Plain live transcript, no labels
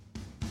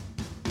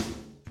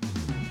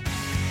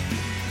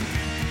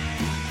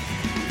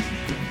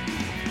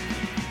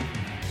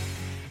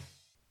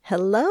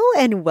Hello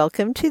and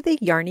welcome to the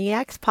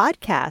Yarniacs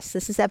podcast.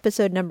 This is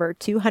episode number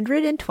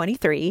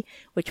 223,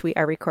 which we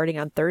are recording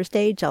on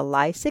Thursday,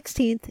 July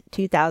 16th,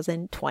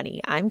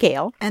 2020. I'm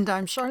Gail. And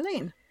I'm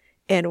Charlene.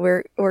 And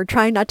we're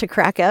trying not to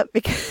crack up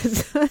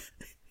because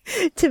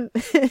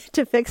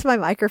to fix my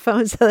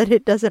microphone so that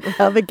it doesn't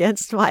rub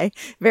against my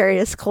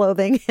various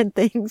clothing and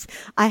things,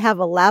 I have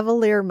a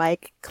lavalier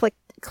mic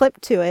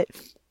clipped to it,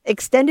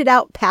 extended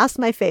out past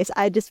my face.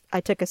 I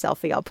took a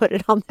selfie. I'll put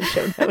it on the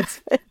show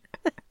notes.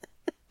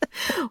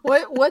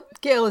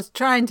 What Gail is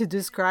trying to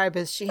describe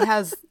is she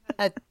has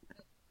a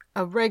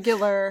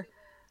regular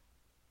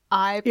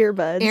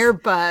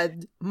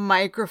earbud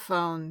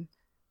microphone.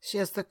 She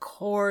has the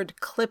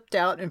cord clipped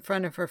out in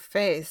front of her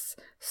face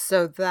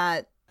so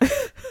that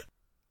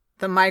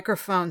the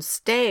microphone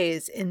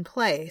stays in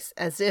place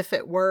as if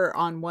it were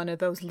on one of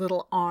those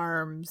little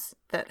arms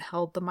that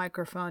held the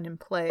microphone in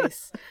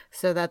place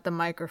so that the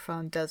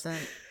microphone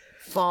doesn't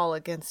fall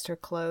against her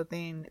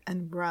clothing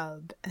and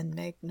rub and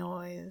make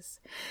noise.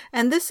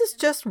 And this is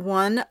just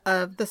one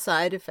of the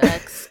side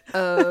effects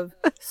of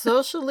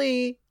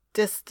socially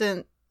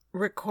distant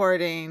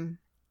recording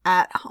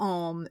at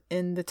home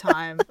in the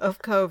time of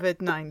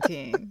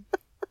COVID-19.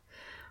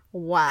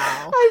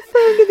 Wow. I've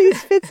prone to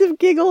these fits of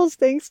giggles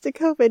thanks to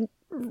COVID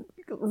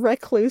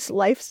recluse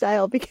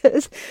lifestyle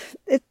because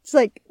it's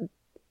like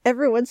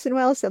every once in a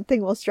while,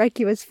 something will strike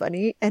you as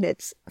funny, and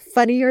it's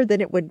funnier than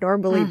it would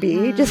normally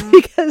be, just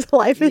because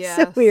life is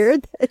so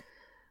weird.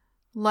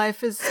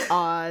 Life is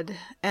odd.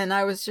 And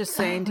I was just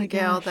saying to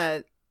Gail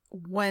that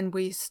when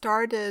we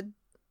started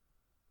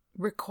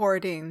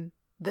recording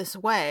this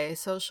way,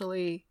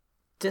 socially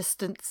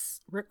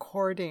distance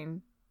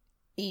recording,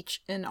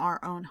 each in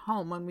our own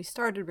home, when we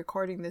started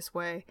recording this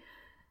way,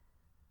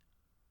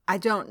 I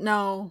don't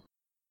know.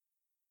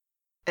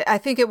 I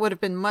think it would have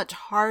been much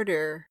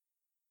harder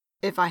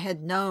if I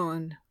had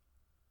known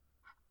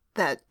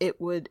that it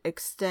would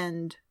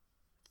extend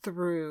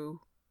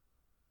through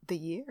the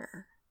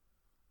year.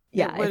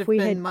 Yeah, if we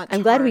had,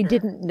 I'm glad we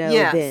didn't know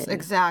then. Yes,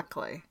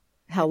 exactly.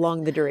 How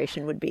long the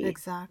duration would be.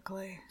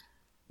 Exactly.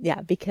 Yeah,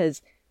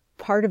 because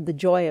part of the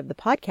joy of the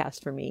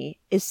podcast for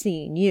me is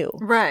seeing you.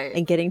 Right.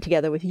 And getting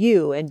together with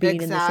you and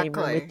being in the same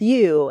room with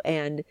you.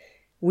 And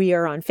we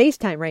are on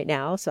FaceTime right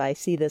now, so I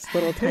see this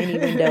little tiny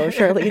window of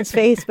Charlene's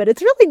face, but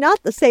it's really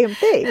not the same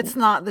thing. It's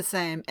not the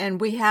same.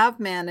 And we have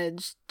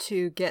managed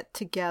to get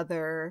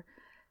together,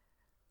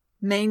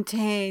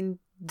 maintain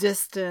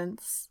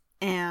distance,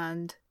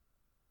 and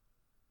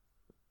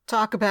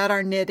talk about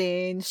our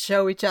knitting,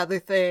 show each other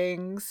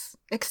things,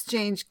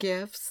 exchange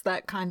gifts,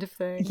 that kind of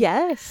thing.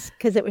 Yes,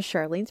 because it was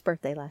Charlene's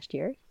birthday last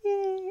year.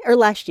 Yay. Or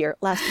last week.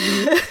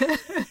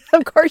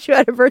 Of course you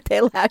had a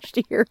birthday last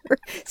year.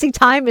 See,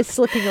 time is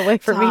slipping away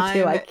from me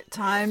too.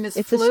 Time is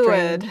it's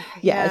fluid.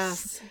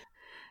 Yes.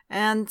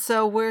 And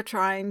so we're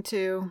trying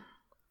to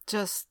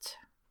just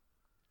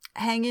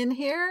hang in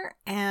here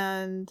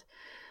and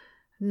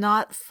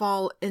not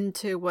fall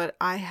into what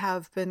I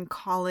have been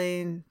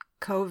calling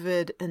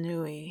COVID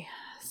ennui.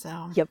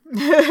 So yep.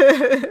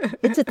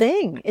 It's a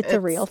thing. It's a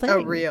real thing.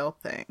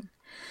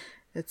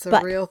 It's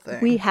a real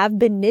thing. We have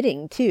been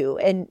knitting too.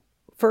 And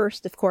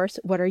first, of course,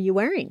 what are you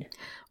wearing?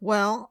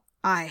 Well,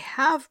 I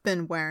have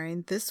been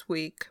wearing this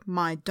week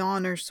my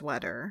Donner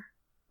sweater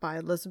by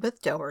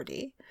Elizabeth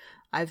Doherty.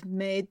 I've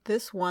made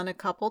this one a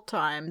couple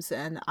times,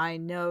 and I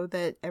know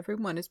that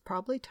everyone is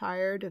probably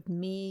tired of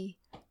me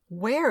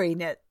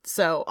wearing it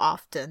so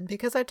often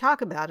because I talk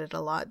about it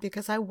a lot,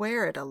 because I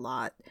wear it a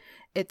lot.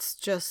 It's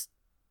just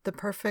the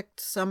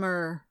perfect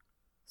summer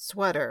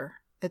sweater.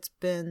 It's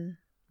been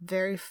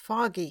very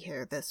foggy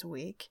here this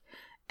week,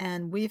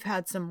 and we've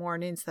had some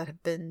mornings that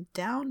have been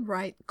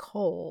downright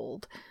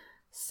cold.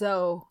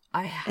 So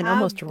I have and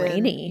almost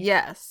rainy.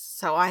 Yes.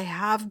 So I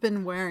have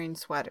been wearing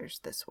sweaters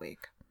this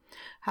week.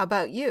 How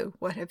about you?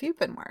 What have you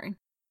been wearing?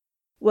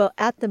 Well,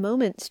 at the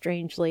moment,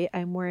 strangely,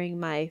 I'm wearing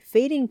my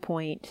Fading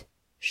Point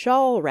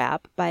shawl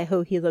wrap by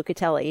Joji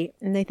Locatelli,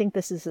 and I think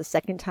this is the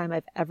second time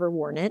I've ever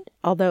worn it,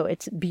 although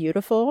it's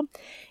beautiful.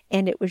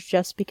 And it was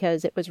just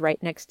because it was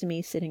right next to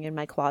me sitting in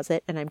my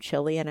closet and I'm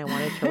chilly and I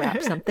wanted to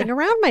wrap something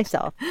around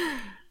myself.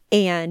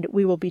 And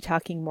we will be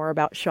talking more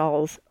about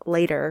shawls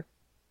later.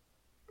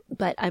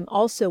 But I'm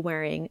also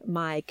wearing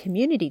my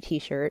community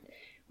t-shirt,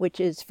 which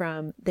is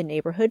from the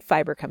Neighborhood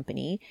Fiber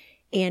Company.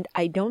 And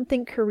I don't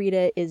think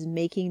Karita is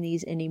making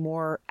these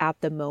anymore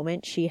at the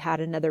moment. She had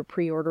another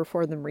pre-order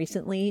for them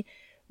recently,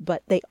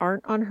 but they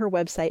aren't on her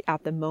website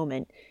at the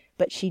moment.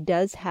 But she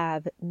does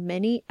have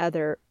many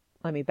other,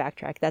 let me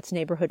backtrack. That's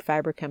Neighborhood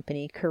Fiber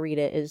Company.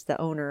 Karita is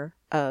the owner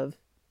of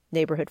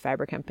Neighborhood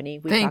Fiber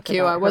Company. Thank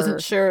you. I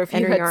wasn't sure if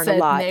you had said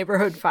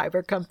Neighborhood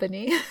Fiber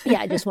Company.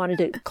 Yeah, I just wanted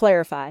to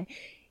clarify.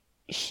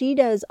 She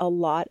does a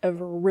lot of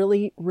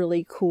really,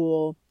 really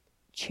cool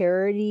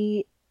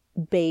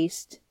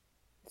charity-based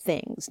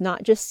things,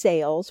 not just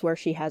sales where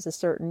she has a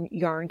certain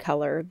yarn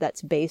color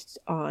that's based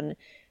on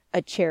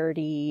a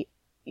charity,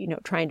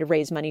 trying to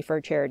raise money for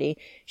a charity.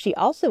 She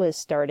also has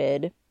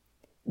started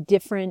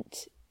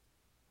different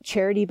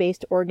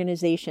charity-based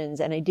organizations,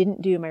 and I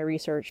didn't do my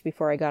research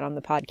before I got on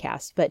the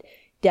podcast, but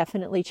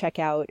definitely check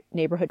out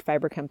Neighborhood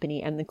Fiber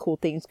Company and the cool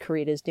things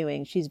Karita's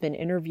doing. She's been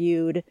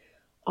interviewed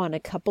on a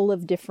couple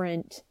of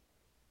different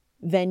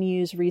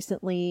venues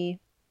recently,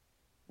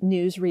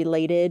 news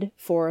related,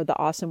 for the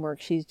awesome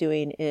work she's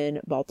doing in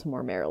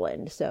Baltimore,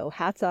 Maryland. So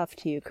hats off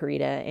to you,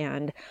 Karita.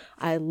 And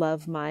I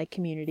love my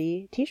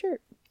community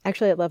t-shirt.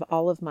 Actually, I love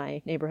all of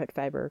my Neighborhood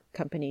Fiber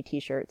Company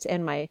t-shirts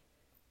and my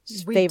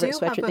favorite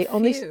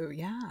sweatshirt.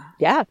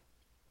 Yeah.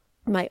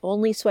 My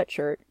only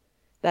sweatshirt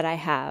that I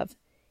have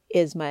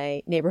is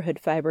my Neighborhood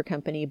Fiber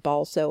Company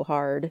Ball So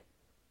Hard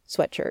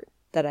sweatshirt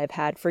that I've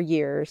had for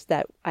years,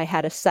 that I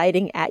had a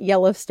sighting at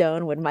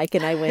Yellowstone when Mike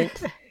and I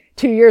went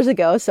 2 years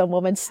ago. Some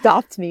woman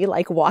stopped me,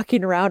 like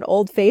walking around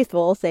Old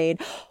Faithful, saying,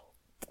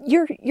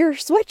 your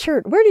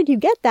sweatshirt, where did you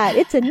get that?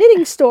 It's a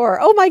knitting store.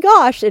 Oh my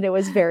gosh. And it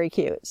was very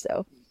cute.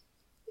 So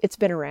it's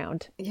been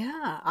around.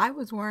 Yeah, I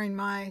was wearing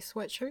my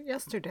sweatshirt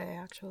yesterday,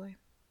 actually.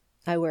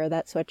 I wear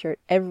that sweatshirt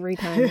every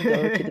time I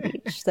go to the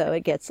beach. So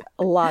it gets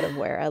a lot of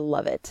wear. I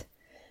love it.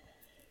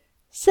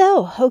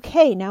 So,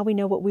 okay, now we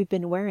know what we've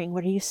been wearing.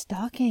 What are you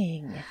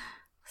stocking?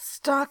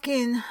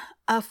 Stocking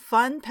a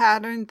fun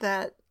pattern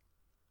that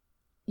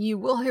you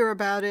will hear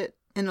about it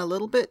in a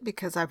little bit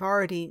because I've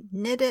already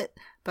knit it,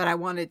 but I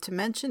wanted to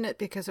mention it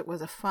because it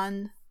was a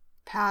fun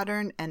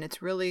pattern and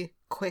it's really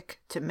quick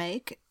to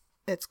make.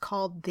 It's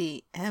called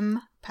the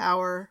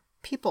Empower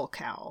People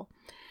Cowl,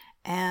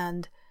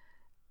 and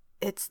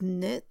it's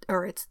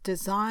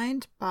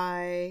designed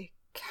by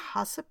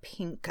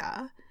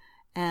Casapinka.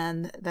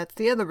 And that's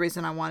the other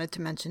reason I wanted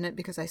to mention it,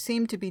 because I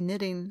seem to be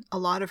knitting a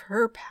lot of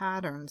her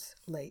patterns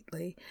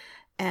lately.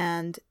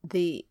 And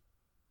the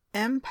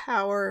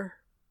Empower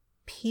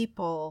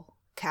People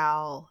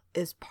Cowl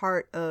is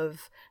part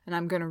of, and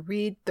I'm going to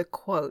read the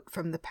quote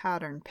from the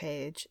pattern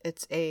page.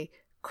 It's a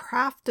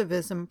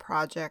craftivism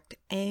project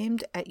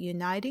aimed at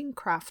uniting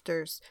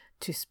crafters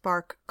to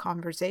spark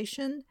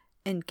conversation,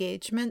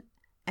 engagement,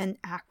 and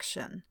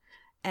action.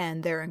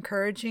 And they're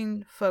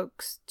encouraging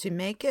folks to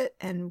make it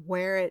and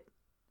wear it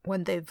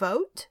when they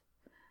vote,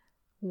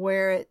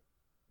 wear it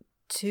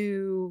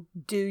to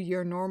do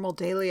your normal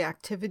daily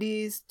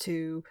activities,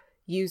 to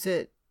use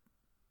it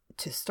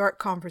to start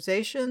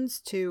conversations,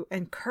 to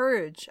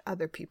encourage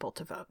other people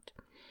to vote.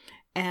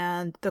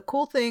 And the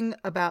cool thing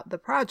about the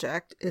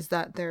project is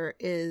that there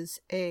is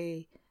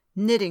a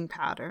knitting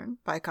pattern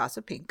by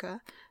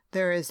Casapinka.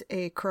 There is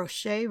a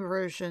crochet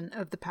version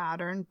of the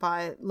pattern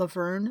by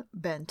Laverne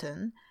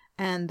Benton.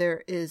 And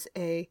there is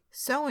a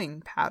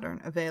sewing pattern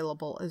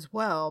available as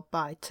well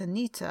by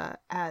Tanita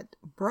at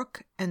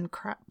Broke and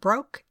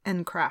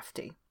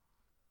Crafty.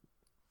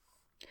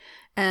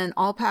 And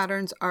all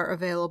patterns are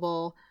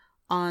available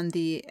on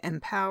the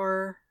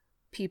Empower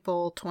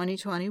People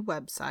 2020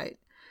 website,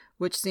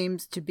 which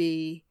seems to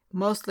be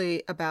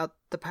mostly about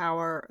the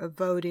power of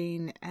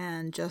voting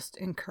and just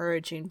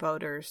encouraging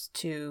voters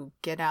to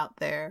get out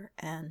there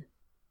and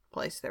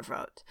place their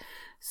vote.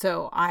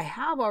 So I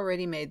have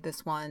already made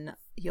this one.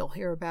 You'll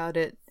hear about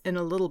it in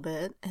a little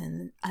bit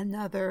in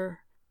another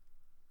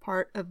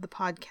part of the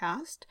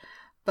podcast,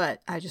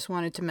 but I just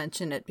wanted to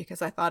mention it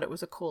because I thought it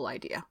was a cool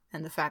idea.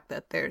 And the fact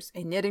that there's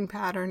a knitting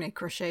pattern, a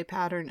crochet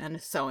pattern, and a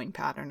sewing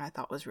pattern I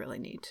thought was really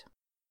neat.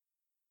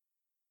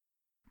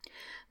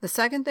 The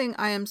second thing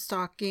I am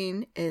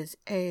stocking is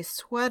a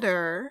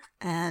sweater,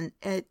 and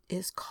it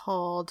is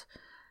called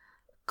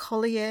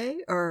Collier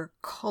or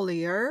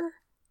Collier.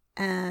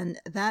 And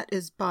that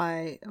is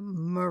by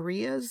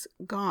Maria's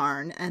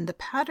Garn. And the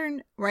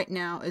pattern right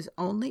now is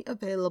only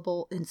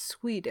available in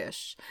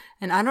Swedish.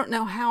 And I don't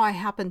know how I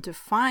happened to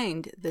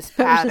find this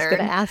pattern. I was just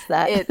going to ask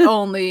that. It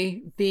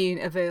only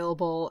being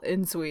available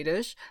in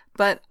Swedish.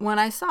 But when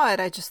I saw it,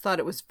 I just thought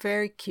it was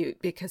very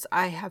cute because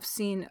I have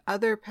seen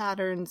other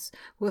patterns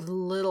with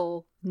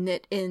little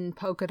knit-in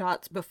polka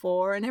dots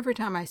before. And every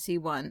time I see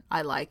one,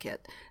 I like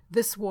it.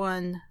 This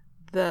one,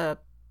 the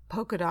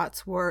polka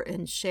dots were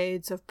in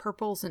shades of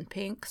purples and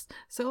pinks,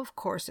 so of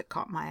course it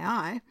caught my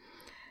eye.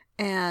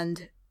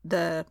 And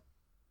this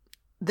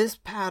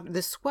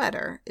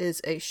sweater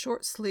is a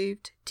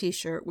short-sleeved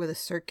t-shirt with a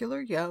circular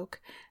yoke,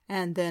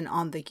 and then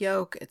on the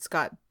yoke it's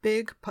got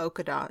big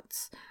polka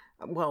dots.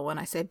 Well, when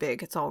I say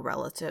big, it's all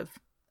relative.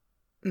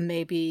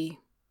 Maybe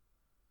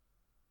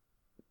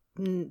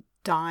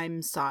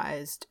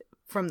dime-sized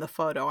from the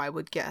photo, I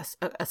would guess.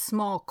 A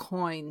small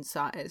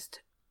coin-sized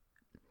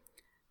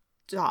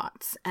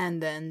dots,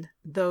 and then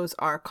those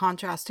are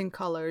contrasting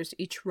colors.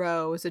 Each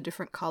row is a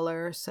different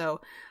color,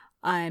 so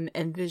I'm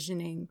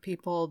envisioning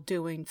people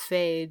doing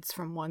fades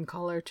from one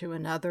color to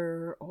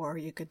another, or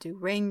you could do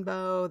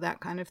rainbow, that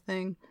kind of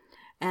thing.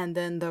 And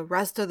then the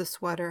rest of the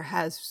sweater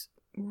has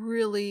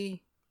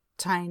really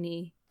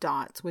tiny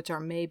dots, which are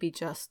maybe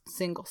just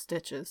single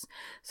stitches.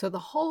 So the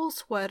whole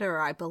sweater,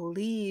 I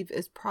believe,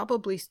 is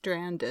probably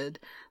stranded,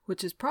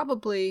 which is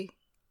probably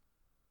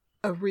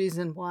a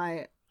reason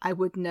why I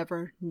would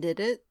never knit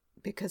it,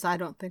 because I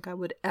don't think I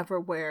would ever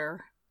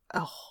wear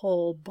a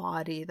whole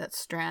body that's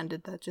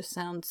stranded. That just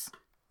sounds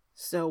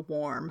so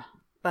warm.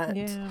 But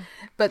Yeah.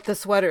 but the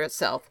sweater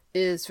itself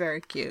is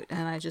very cute,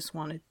 and I just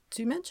wanted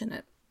to mention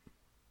it.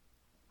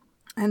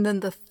 And then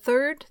the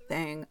third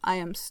thing I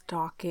am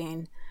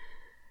stalking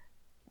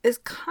is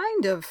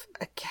kind of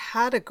a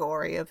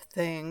category of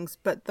things,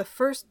 but the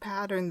first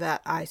pattern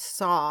that I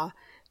saw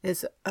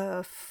is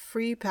a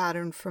free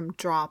pattern from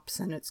Drops,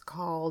 and it's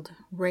called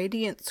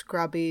Radiant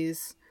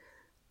Scrubbies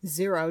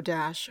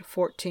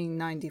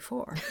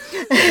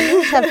 0-1494.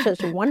 These have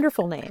such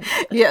wonderful names.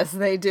 Yes,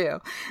 they do.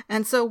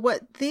 And so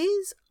what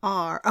these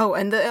are,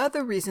 and the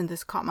other reason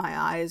this caught my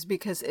eye is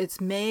because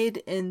it's made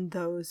in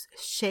those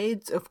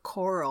shades of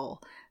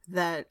coral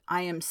that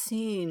I am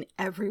seeing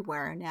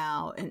everywhere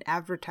now in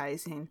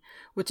advertising,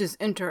 which is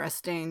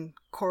interesting,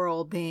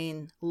 coral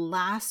being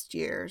last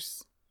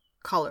year's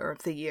color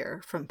of the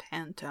year from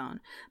Pantone.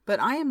 But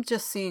I am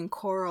just seeing a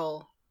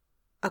coral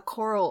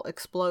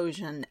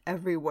explosion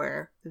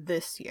everywhere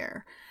this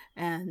year.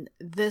 And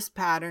this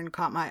pattern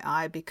caught my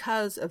eye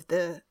because of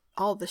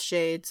all the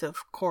shades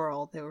of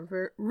coral. They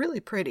were really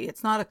pretty.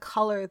 It's not a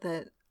color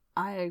that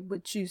I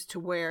would choose to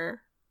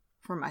wear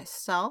for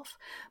myself,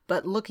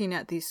 but looking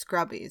at these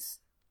scrubbies,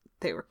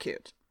 they were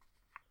cute.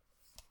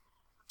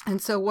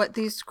 And so what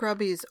these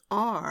scrubbies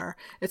are,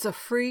 it's a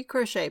free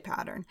crochet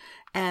pattern,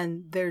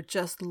 and they're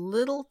just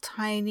little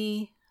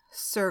tiny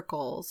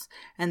circles,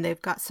 and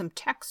they've got some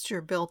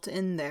texture built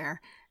in there,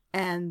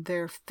 and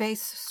they're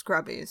face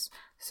scrubbies,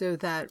 so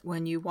that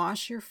when you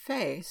wash your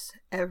face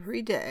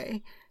every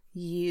day,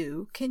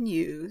 you can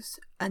use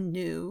a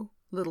new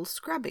little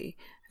scrubby.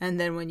 And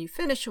then when you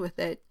finish with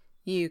it,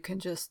 you can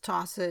just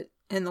toss it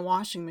in the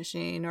washing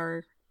machine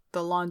or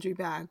the laundry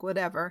bag,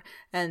 whatever,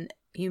 and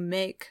you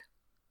make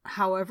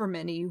however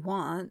many you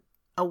want,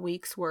 a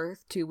week's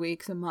worth, 2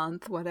 weeks, a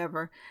month,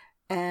 whatever,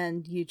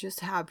 and you just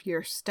have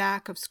your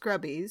stack of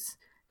scrubbies,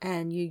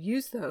 and you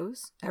use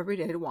those every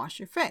day to wash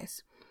your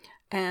face.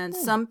 And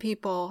some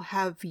people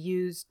have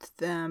used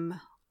them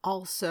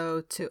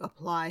also to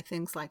apply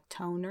things like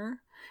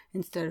toner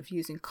instead of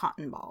using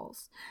cotton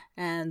balls.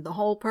 And the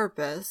whole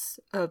purpose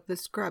of the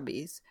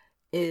scrubbies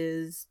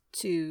is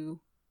to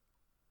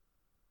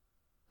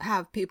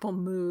have people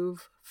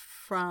move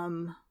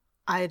from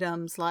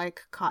items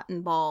like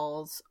cotton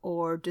balls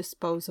or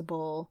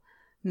disposable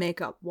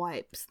makeup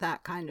wipes,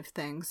 that kind of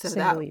thing. So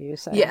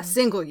Single-use items. Yes,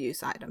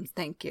 single-use items.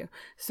 Thank you.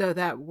 So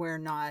that we're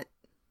not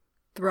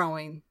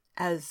throwing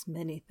as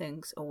many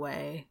things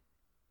away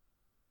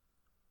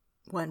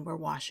when we're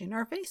washing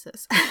our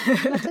faces.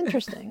 That's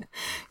interesting.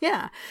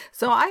 Yeah.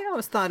 So I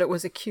always thought it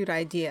was a cute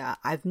idea.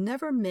 I've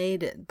never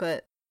made it,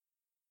 but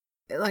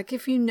like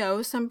if you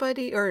know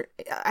somebody, or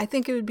I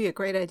think it would be a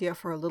great idea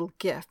for a little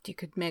gift. You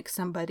could make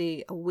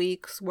somebody a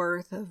week's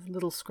worth of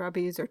little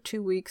scrubbies or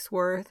 2 weeks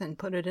worth and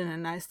put it in a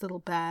nice little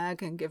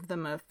bag and give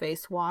them a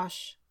face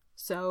wash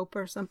soap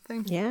or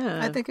something.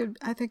 Yeah. I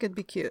think it'd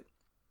be cute.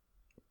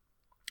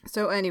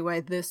 So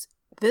anyway, this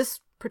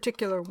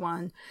particular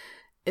one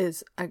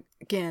is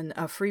again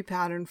a free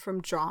pattern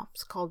from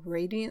Drops called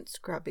Radiant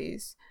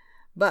Scrubbies,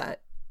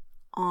 but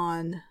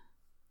on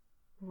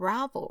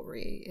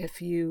Ravelry,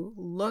 if you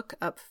look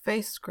up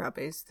face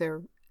scrubbies,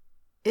 there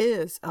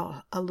is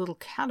a little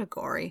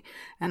category,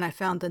 and I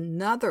found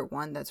another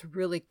one that's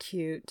really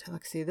cute.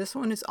 Let's see, this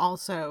one is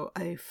also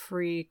a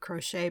free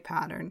crochet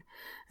pattern,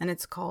 and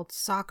it's called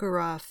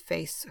Sakura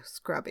Face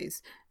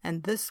Scrubbies.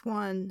 And this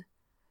one,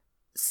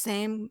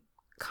 same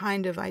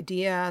kind of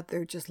idea.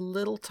 They're just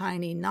little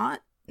tiny,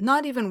 not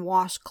even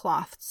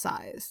washcloth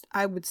sized.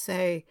 I would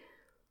say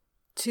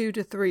 2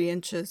 to 3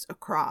 inches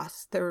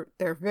across. They're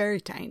very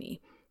tiny.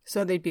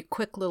 So they'd be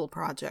quick little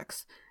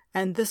projects.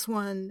 And this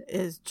one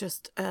is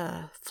just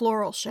a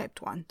floral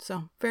shaped one.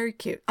 So very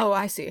cute. Oh,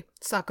 I see.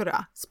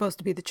 Sakura. It's supposed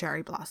to be the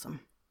cherry blossom.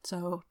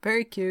 So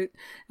very cute.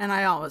 And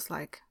I always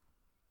like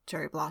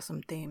cherry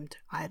blossom themed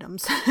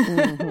items.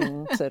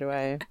 Mm-hmm. So do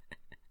I.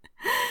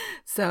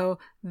 So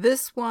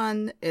this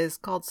one is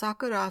called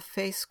Sakura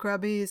Face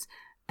Scrubbies,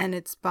 and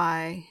it's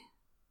by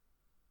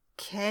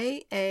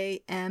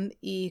Kame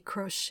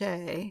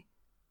Crochet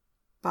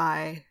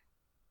by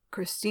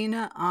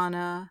Christina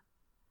Anna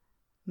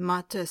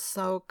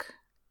Matasok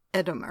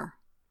Edomer.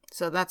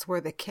 So that's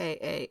where the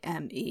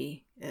Kame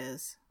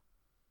is.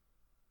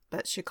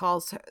 But she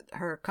calls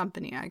her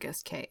company, I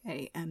guess,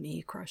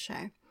 Kame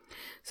Crochet.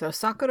 So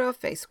Sakura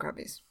Face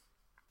Scrubbies.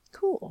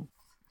 Cool.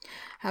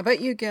 How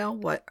about you, Gail?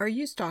 What are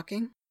you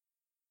stalking?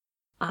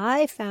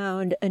 I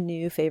found a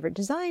new favorite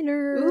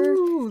designer.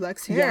 Ooh,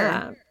 let's hear.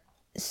 Yeah.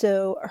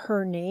 So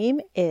her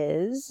name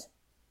is,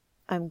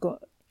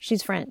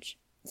 she's French.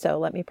 So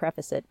let me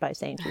preface it by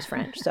saying she's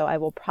French. So I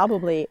will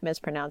probably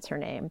mispronounce her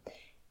name.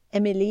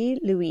 Émilie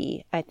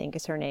Louis, I think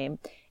is her name.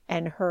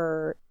 And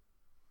her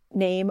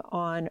name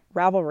on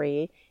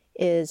Ravelry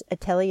is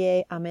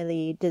Atelier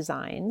Amélie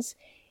Designs.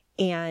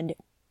 And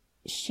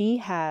she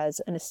has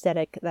an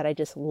aesthetic that I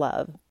just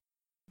love.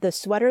 The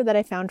sweater that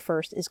I found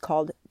first is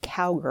called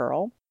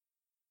Cowgirl.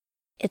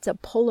 It's a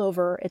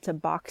pullover. It's a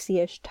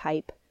boxy-ish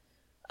type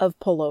of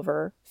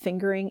pullover,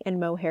 fingering and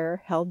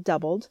mohair held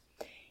doubled.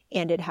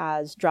 And it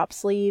has drop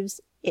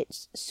sleeves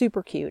It's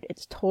super cute.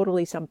 It's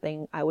totally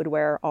something I would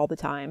wear all the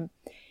time.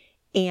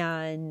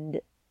 And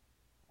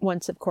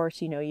once, of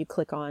course, you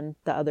click on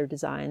the other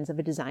designs of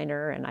a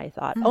designer, and I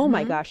thought, oh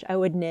my gosh, I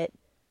would knit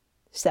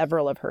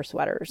several of her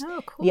sweaters.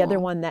 Oh, cool. The other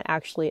one that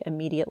actually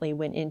immediately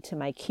went into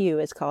my queue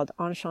is called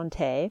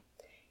Enchanté.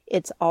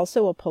 It's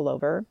also a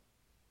pullover.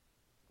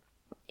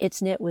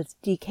 It's knit with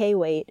DK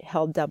weight,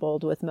 held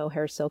doubled with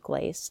mohair silk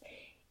lace,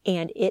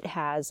 and it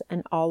has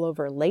an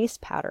all-over lace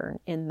pattern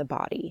in the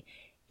body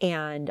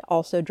and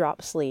also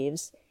drop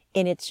sleeves,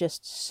 and it's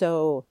just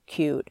so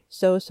cute.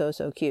 So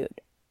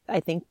cute. I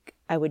think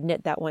I would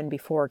knit that one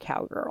before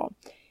Cowgirl.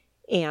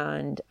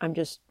 And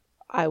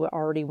I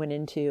already went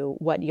into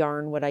what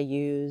yarn would I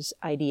use,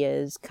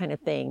 ideas kind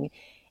of thing.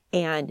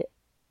 And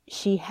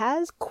she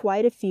has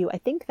quite a few. I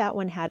think that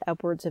one had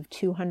upwards of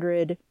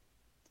 200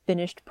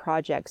 finished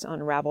projects on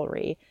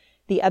Ravelry.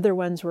 The other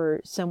ones were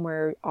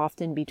somewhere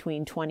often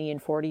between 20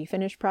 and 40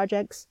 finished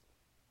projects.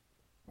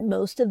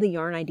 Most of the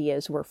yarn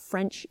ideas were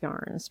French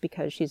yarns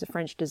because she's a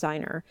French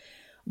designer,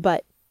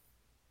 but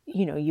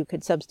you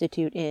could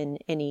substitute in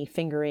any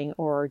fingering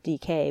or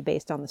DK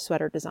based on the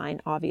sweater design,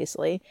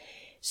 obviously.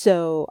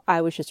 So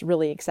I was just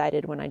really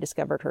excited when I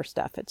discovered her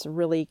stuff. It's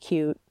really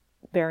cute,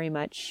 very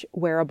much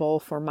wearable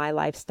for my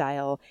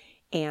lifestyle.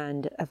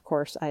 And of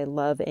course, I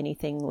love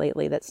anything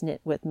lately that's knit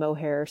with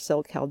mohair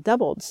silk held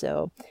doubled.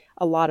 So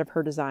a lot of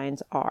her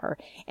designs are.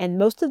 And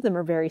most of them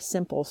are very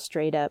simple,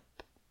 straight up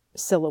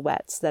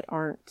silhouettes that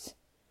aren't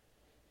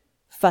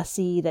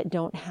fussy, that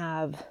don't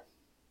have,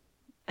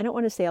 I don't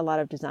want to say a lot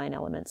of design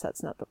elements.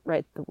 That's not the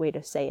way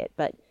to say it,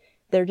 but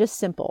they're just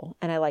simple.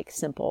 And I like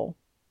simple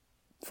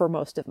for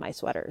most of my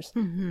sweaters.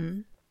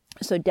 Mm-hmm.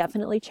 So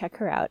definitely check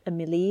her out,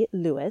 Amélie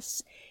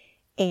Louis,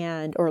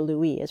 or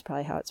Louis is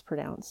probably how it's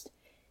pronounced.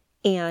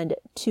 And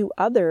two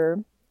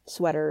other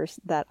sweaters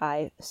that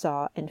I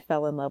saw and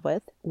fell in love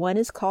with. One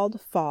is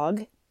called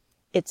Fog.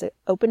 It's an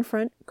open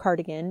front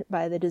cardigan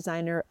by the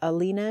designer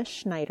Alina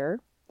Schneider.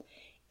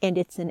 And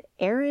it's an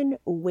Aran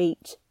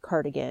weight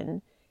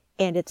cardigan,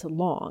 and it's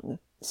long.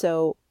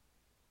 So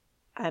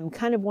I'm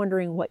kind of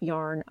wondering what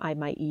yarn I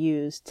might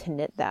use to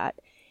knit that.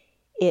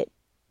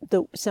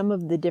 Some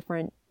of the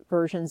different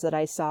versions that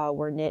I saw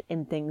were knit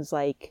in things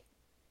like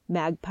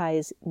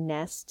Magpie's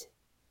Nest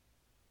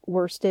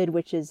worsted,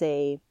 which is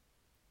a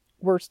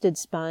worsted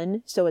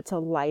spun. So it's a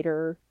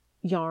lighter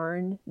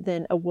yarn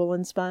than a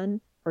woolen spun.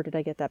 Or did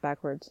I get that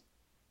backwards?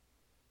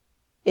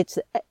 It's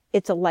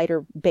a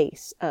lighter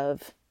base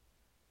of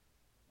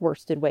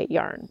worsted weight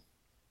yarn.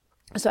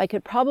 So I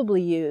could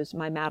probably use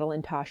my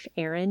Madeline Tosh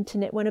Aran to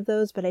knit one of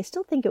those, but I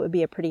still think it would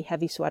be a pretty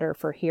heavy sweater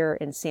for here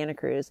in Santa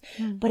Cruz.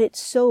 But it's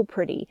so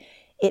pretty.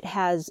 It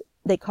has,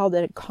 they called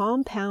it a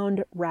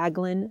compound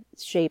raglan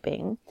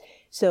shaping.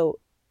 So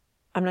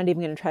I'm not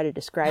even going to try to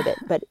describe it,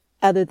 but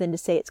other than to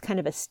say it's kind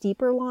of a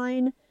steeper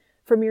line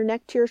from your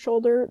neck to your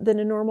shoulder than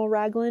a normal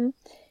raglan.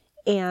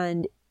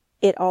 And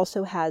it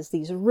also has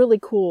these really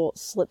cool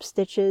slip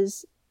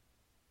stitches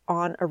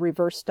on a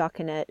reverse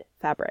stockinette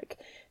fabric.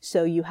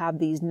 So you have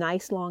these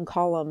nice long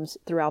columns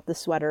throughout the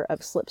sweater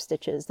of slip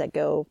stitches that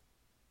go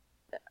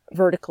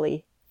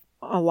vertically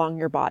along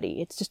your body.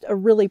 It's just a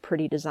really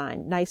pretty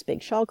design. Nice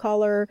big shawl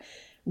collar.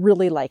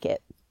 Really like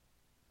it.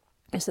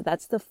 So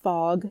that's the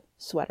Fog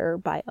sweater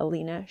by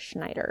Alina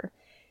Schneider.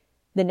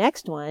 The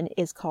next one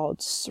is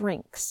called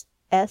Syrinx,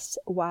 Syrinx.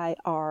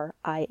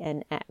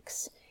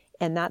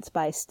 And that's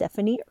by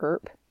Stephanie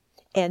Earp.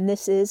 And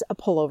this is a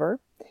pullover.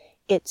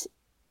 It's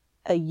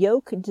a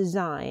yoke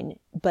design,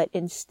 but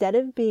instead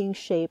of being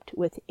shaped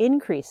with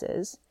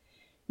increases,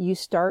 you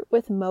start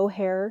with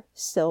mohair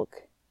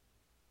silk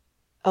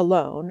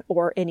alone,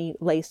 or any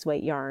lace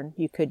weight yarn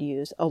you could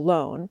use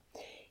alone.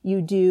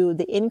 You do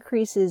the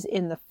increases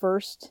in the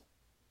first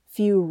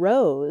few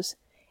rows,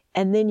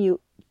 and then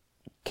you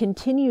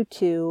continue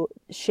to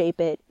shape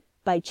it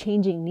by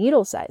changing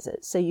needle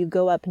sizes. So you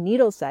go up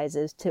needle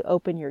sizes to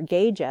open your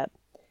gauge up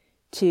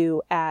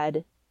to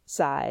add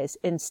size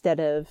instead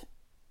of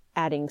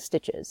adding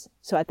stitches.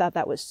 So I thought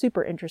that was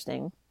super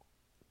interesting.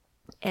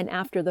 And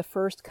after the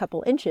first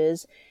couple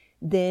inches,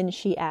 then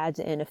she adds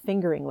in a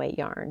fingering weight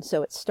yarn.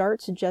 So it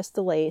starts just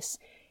the lace,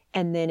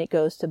 and then it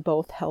goes to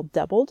both held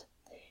doubled.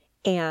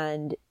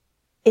 And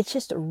it's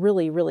just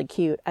really, really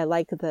cute. I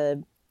like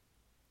the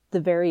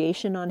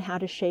variation on how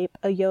to shape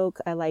a yoke.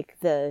 I like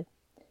the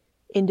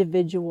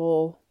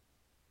individual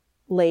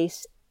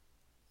lace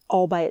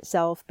all by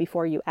itself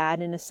before you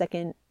add in a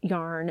second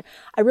yarn.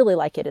 I really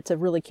like it. It's a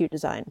really cute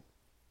design.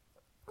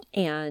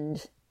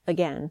 And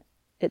again,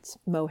 it's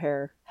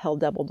mohair held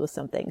doubled with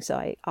something. So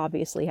I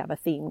obviously have a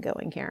theme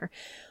going here,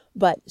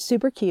 but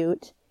super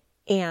cute.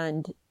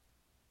 And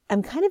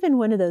I'm kind of in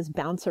one of those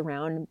bounce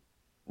around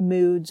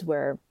moods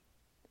where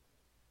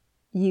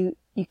you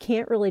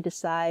can't really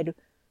decide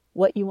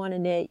what you want to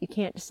knit. You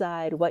can't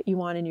decide what you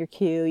want in your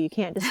queue. You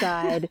can't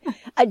decide.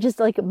 I just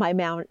like my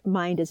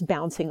mind is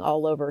bouncing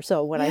all over.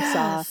 So when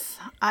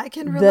I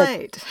can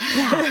relate.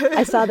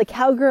 I saw the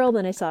Cowgirl,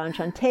 then I saw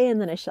Enchanté, and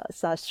then I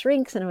saw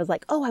Syrinx, and I was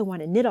like, oh, I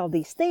want to knit all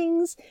these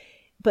things.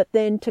 But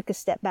then took a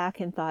step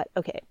back and thought,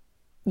 okay,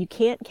 you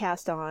can't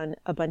cast on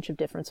a bunch of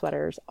different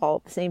sweaters all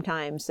at the same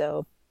time.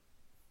 So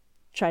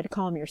try to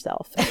calm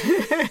yourself.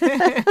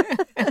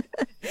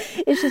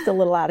 It's just a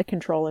little out of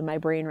control in my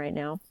brain right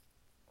now.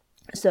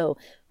 So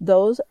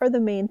those are the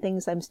main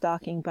things I'm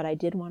stocking, but I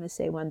did want to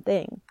say one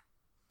thing.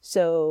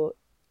 So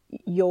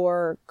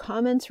your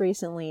comments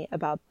recently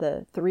about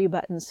the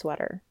 3-button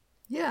sweater.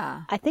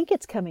 Yeah. I think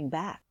it's coming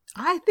back.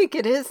 I think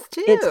it is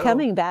too. It's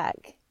coming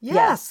back.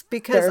 Yes,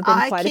 because there have been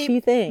I quite keep a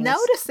few things.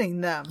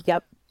 noticing them.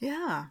 Yep.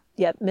 Yeah.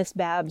 Yep. Miss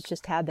Babs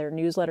just had their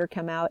newsletter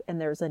come out, and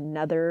there's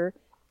another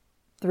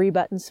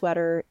 3-button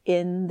sweater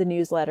in the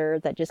newsletter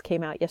that just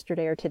came out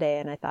yesterday or today.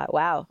 And I thought,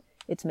 wow,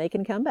 it's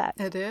making a comeback.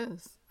 It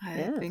is.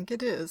 I think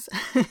it is.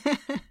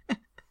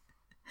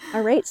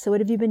 All right. So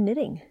what have you been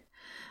knitting?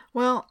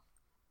 Well,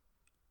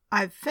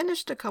 I've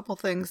finished a couple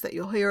things that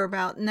you'll hear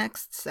about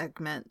next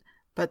segment,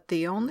 but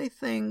the only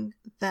thing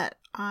that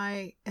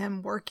I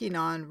am working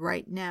on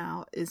right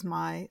now is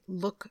my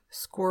Look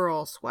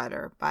Squirrel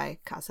sweater by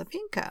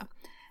Casapinka.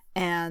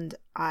 And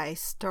I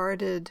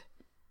started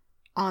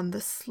on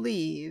the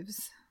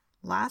sleeves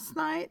last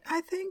night,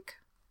 I think.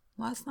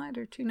 Last night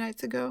or 2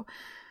 nights ago.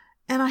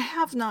 And I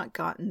have not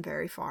gotten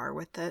very far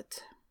with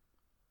it.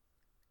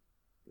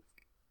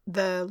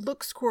 The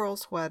Look Squirrel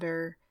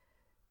sweater,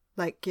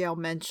 like Gail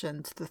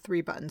mentioned, the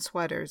 3-button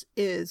sweaters,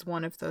 is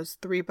one of those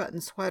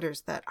 3-button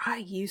sweaters that I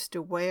used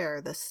to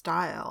wear the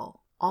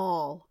style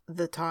all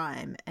the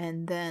time.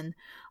 And then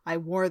I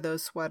wore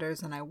those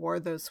sweaters and I wore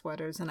those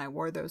sweaters and I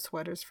wore those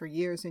sweaters for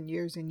years and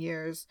years and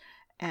years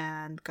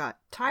and got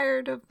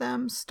tired of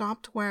them,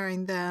 stopped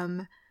wearing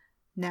them.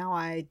 Now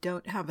I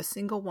don't have a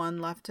single one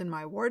left in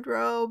my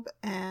wardrobe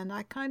and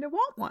I kind of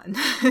want one.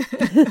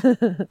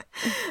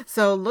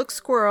 So Look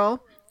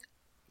Squirrel,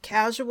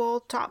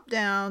 casual, top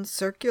down,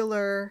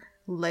 circular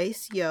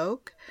lace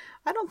yoke.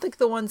 I don't think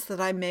the ones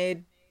that I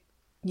made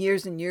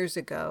years and years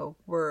ago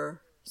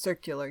were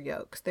circular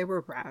yokes. They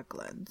were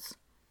raglans.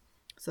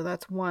 So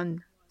that's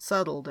one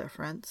subtle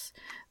difference.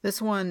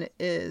 This one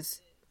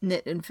is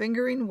knit and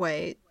fingering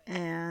weight,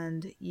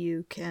 and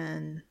you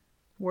can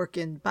work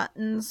in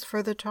buttons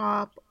for the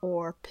top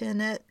or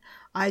pin it.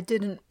 I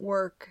didn't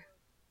work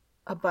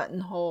a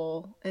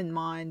buttonhole in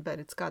mine, but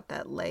it's got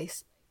that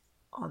lace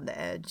on the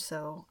edge,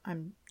 so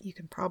you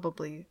can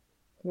probably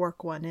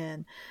work one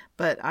in,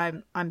 but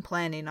I'm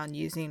planning on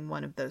using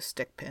one of those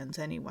stick pins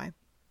anyway.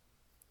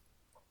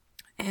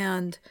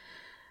 And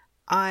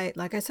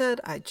like I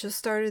said, I just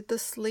started the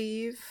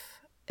sleeve.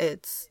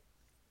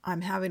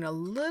 I'm having a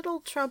little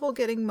trouble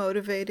getting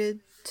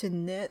motivated to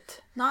knit,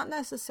 not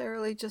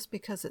necessarily just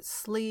because it's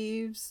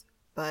sleeves,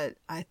 but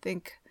I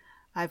think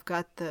I've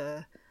got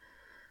a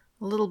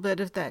little bit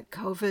of that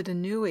COVID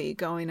ennui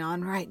going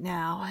on right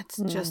now. It's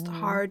just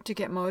hard to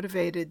get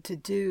motivated to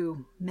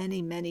do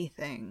many, many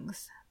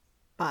things.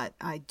 But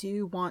I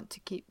do want to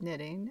keep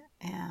knitting.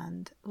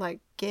 And like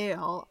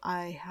Gail,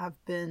 I have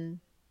been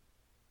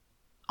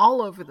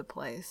all over the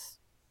place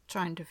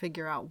trying to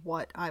figure out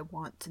what I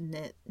want to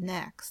knit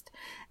next.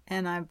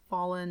 And I've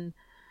fallen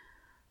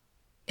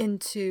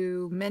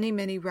into many,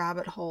 many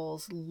rabbit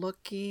holes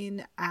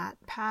looking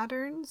at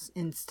patterns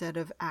instead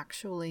of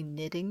actually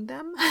knitting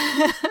them.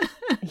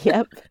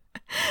 Yep.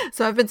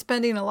 So I've been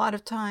spending a lot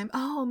of time,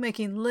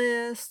 making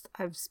lists.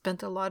 I've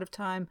spent a lot of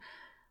time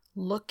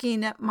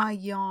looking at my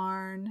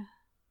yarn,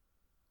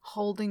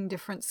 holding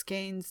different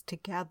skeins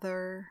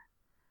together,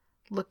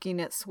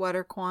 looking at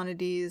sweater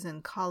quantities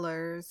and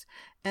colors,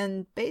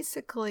 and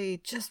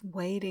basically just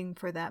waiting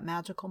for that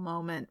magical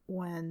moment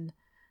when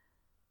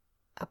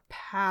a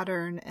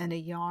pattern and a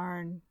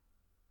yarn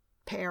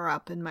pair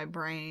up in my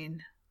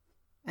brain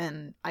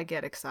and I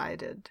get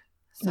excited.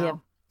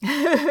 So.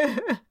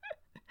 Yep.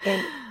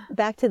 And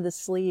back to the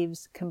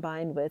sleeves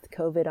combined with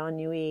COVID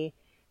ennui,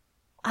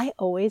 I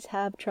always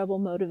have trouble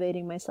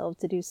motivating myself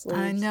to do sleeves.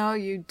 I know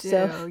you do.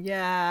 So,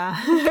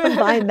 yeah.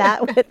 Combine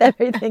that with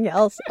everything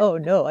else. Oh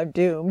no, I'm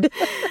doomed.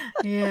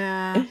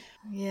 Yeah.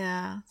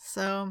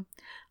 So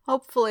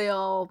hopefully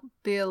I'll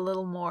be a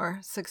little more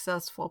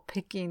successful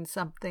picking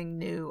something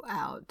new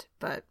out.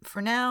 But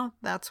for now,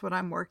 that's what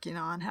I'm working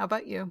on. How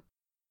about you?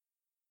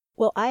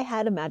 Well, I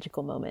had a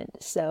magical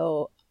moment.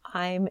 So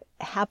I'm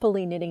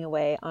happily knitting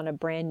away on a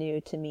brand new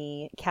to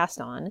me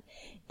cast on.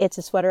 It's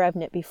a sweater I've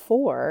knit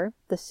before,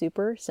 the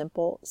Super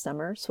Simple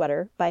Summer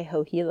Sweater by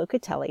Joji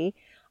Locatelli.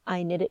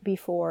 I knit it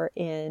before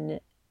in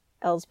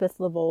Elspeth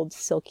Levold's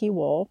Silky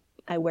Wool.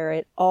 I wear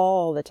it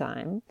all the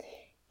time.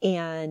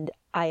 And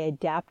I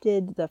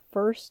adapted the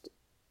first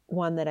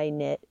one that I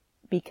knit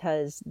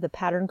because the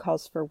pattern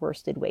calls for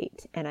worsted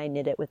weight, and I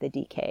knit it with a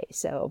DK.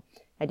 So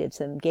I did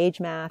some gauge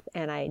math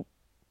and I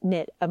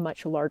knit a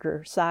much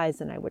larger size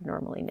than I would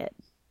normally knit.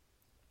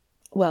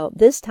 Well,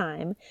 this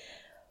time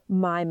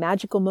my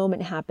magical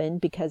moment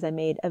happened because I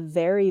made a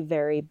very,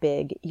 very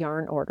big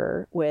yarn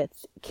order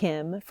with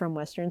Kim from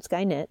Western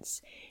Sky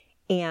Knits,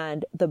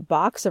 and the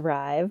box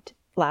arrived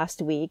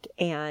last week,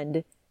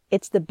 and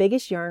it's the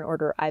biggest yarn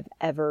order I've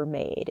ever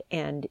made,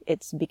 and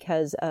it's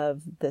because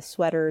of the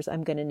sweaters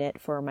I'm going to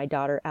knit for my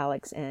daughter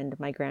Alex and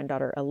my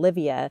granddaughter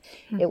Olivia.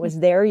 It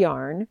was their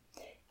yarn,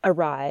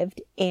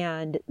 arrived,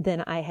 and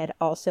then I had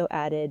also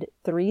added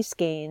 3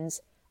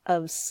 skeins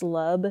of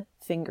slub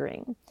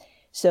fingering.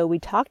 So we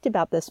talked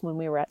about this when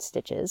we were at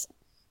Stitches.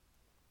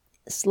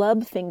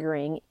 Slub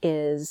fingering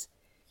is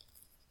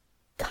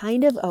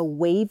kind of a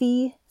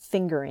wavy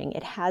fingering.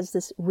 It has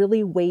this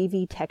really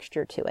wavy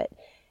texture to it.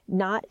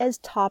 Not as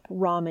top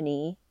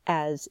ramen-y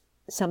as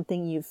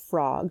something you've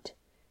frogged,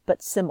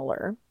 but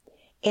similar.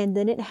 And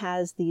then it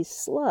has these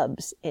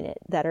slubs in it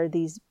that are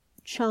these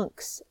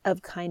chunks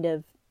of kind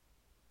of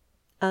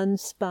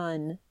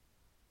unspun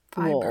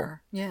Fiber. wool.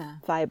 Yeah.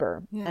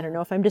 Fiber. Yeah. I don't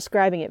know if I'm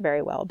describing it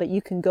very well, but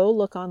you can go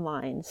look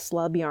online.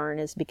 Slub yarn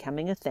is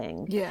becoming a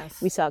thing.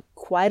 Yes. We saw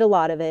quite a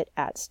lot of it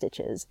at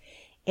Stitches.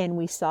 And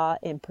we saw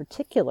in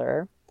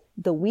particular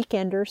the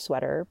Weekender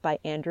sweater by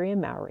Andrea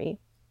Mowry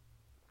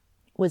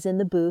was in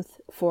the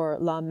booth for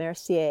La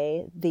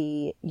Mercier,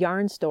 the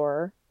yarn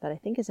store that I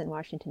think is in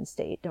Washington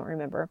State, don't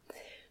remember.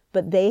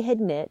 But they had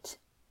knit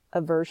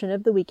a version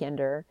of the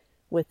Weekender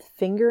with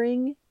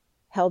fingering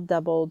held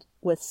doubled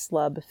with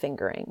slub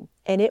fingering.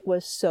 And it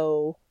was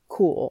so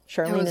cool.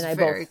 Charlene and I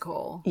very both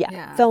cool.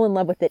 Yeah, fell in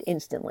love with it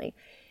instantly.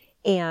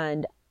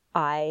 And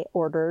I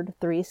ordered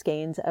 3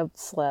 skeins of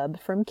slub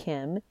from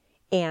Kim,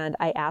 and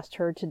I asked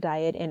her to dye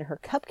it in her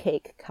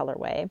cupcake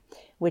colorway,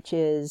 which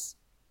is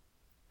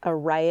a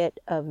riot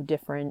of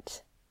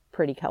different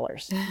pretty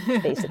colors,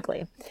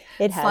 basically.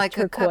 It has like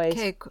turquoise. A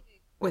cupcake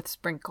with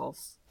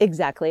sprinkles.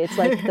 Exactly. It's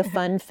like the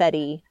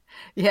funfetti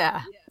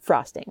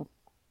frosting.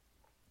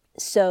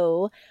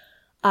 So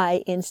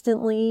I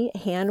instantly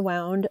hand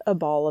wound a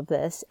ball of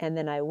this, and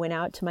then I went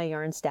out to my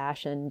yarn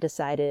stash and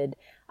decided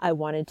I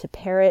wanted to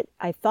pair it.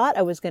 I thought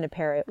I was going to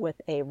pair it with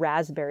a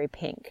raspberry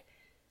pink,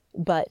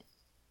 but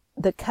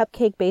the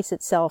cupcake base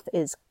itself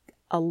is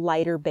a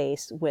lighter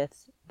base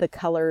with the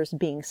colors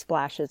being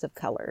splashes of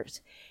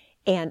colors.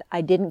 And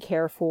I didn't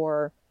care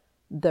for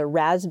the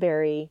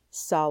raspberry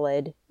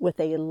solid with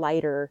a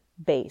lighter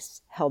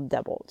base held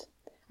doubled.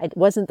 It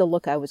wasn't the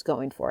look I was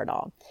going for at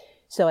all.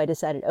 So I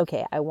decided,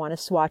 okay, I want to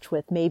swatch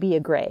with maybe a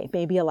gray,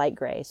 maybe a light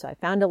gray. So I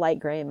found a light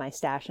gray in my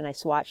stash and I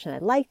swatched and I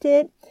liked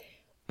it,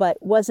 but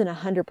wasn't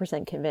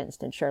 100%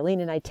 convinced. And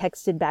Charlene and I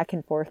texted back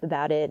and forth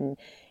about it. And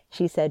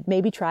she said,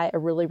 maybe try a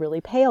really,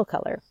 really pale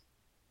color.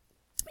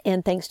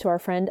 And thanks to our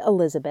friend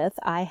Elizabeth,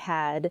 I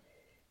had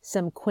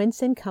some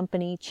Quince &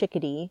 Company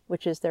Chickadee,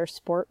 which is their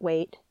sport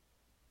weight.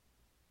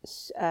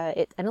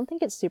 I don't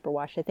think it's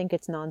superwash. I think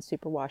it's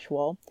non-superwash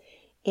wool,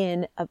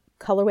 in a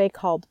colorway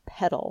called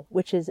Petal,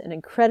 which is an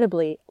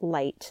incredibly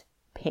light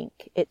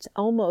pink. It's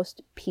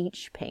almost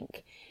peach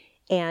pink.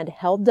 And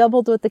held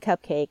doubled with the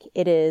cupcake,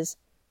 it is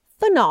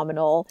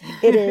phenomenal.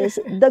 It is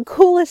the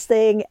coolest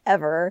thing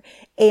ever.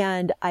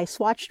 And I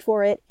swatched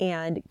for it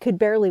and could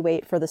barely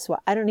wait for the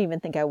swatch. I don't even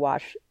think I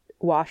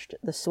washed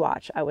the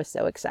swatch. I was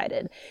so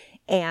excited.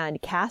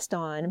 And cast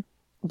on,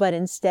 but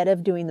instead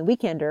of doing the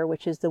Weekender,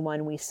 which is the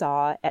one we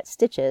saw at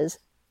Stitches,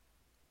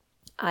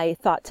 I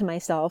thought to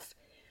myself,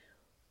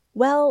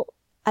 well,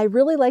 I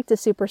really like the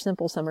Super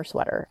Simple Summer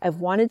Sweater.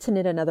 I've wanted to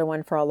knit another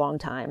one for a long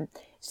time.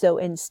 So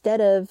instead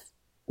of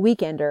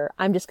Weekender,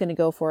 I'm just going to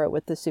go for it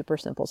with the Super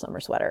Simple Summer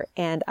Sweater.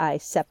 And I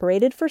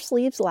separated for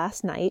sleeves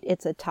last night.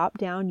 It's a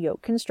top-down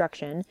yoke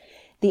construction.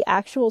 The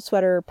actual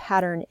sweater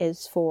pattern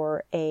is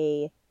for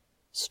a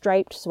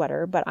striped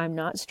sweater, but I'm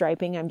not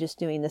striping. I'm just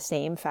doing the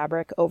same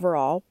fabric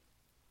overall.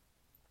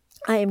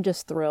 I am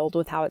just thrilled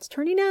with how it's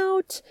turning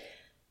out.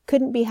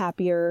 Couldn't be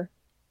happier.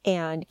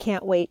 And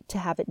can't wait to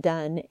have it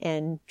done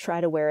and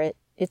try to wear it.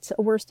 It's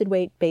a worsted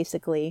weight,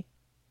 basically.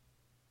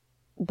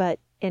 And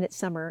it's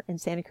summer in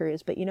Santa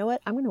Cruz. But you know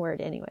what? I'm going to wear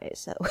it anyway.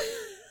 So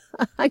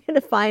I'm going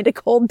to find a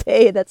cold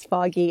day that's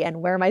foggy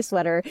and wear my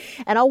sweater.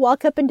 And I'll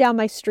walk up and down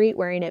my street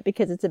wearing it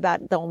because it's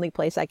about the only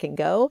place I can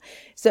go.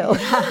 So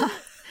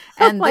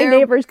and my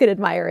neighbors could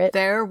admire it.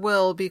 There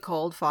will be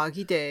cold,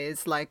 foggy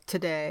days like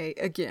today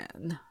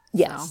again.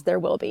 Yes, so there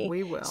will be.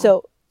 We will.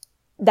 So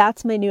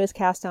that's my newest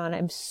cast on.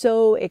 I'm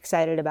so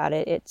excited about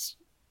it. It's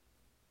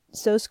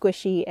so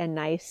squishy and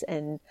nice,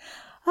 and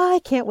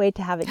I can't wait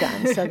to have it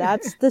done. So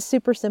that's the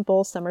Super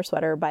Simple Summer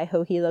Sweater by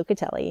Joji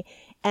Locatelli.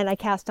 And I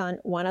cast on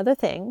one other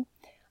thing.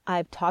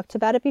 I've talked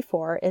about it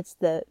before. It's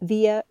the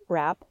Via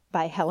wrap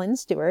by Helen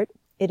Stewart.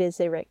 It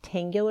is a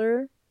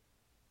rectangular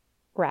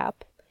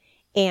wrap,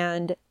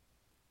 and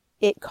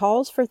it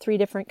calls for 3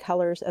 different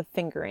colors of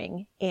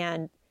fingering.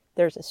 And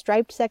there's a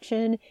striped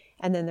section,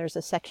 and then there's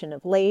a section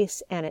of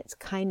lace, and it's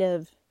kind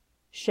of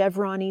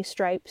chevron-y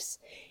stripes.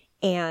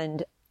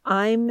 And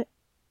I'm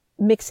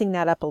mixing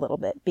that up a little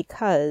bit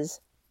because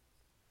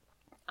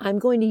I'm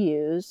going to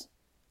use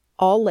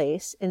all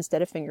lace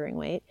instead of fingering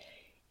weight.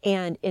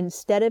 And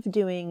instead of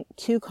doing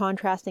 2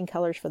 contrasting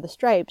colors for the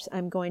stripes,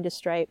 I'm going to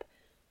stripe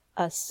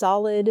a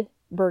solid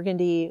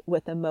burgundy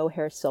with a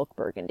mohair silk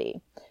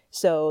burgundy.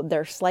 So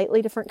they're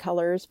slightly different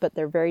colors, but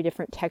they're very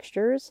different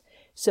textures.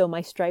 So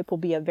my stripe will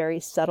be a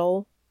very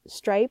subtle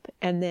stripe.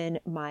 And then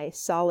my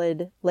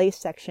solid lace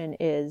section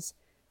is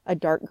a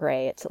dark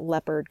gray. It's a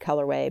leopard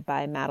colorway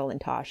by Madeline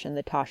Tosh and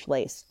the Tosh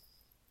lace.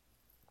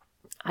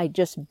 I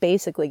just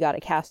basically got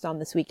it cast on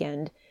this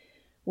weekend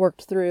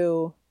worked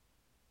through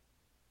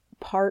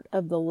part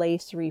of the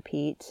lace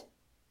repeat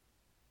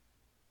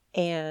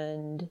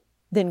and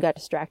then got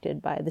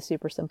distracted by the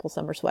super simple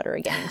summer sweater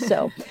again.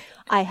 So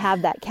I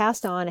have that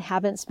cast on. I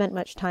haven't spent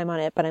much time on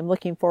it, but I'm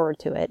looking forward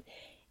to it.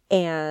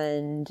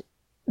 And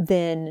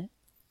then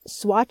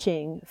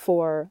swatching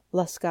for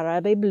La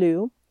Scarabée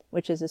Bleu,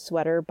 which is a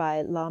sweater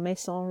by La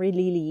Maison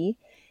Lily,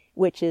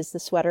 which is the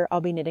sweater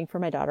I'll be knitting for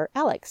my daughter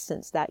Alex,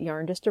 since that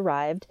yarn just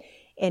arrived.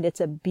 And it's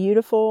a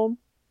beautiful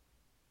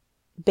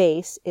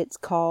base. It's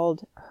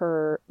called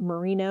her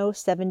Merino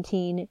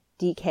 17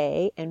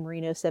 DK, and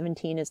Merino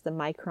 17 is the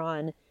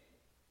micron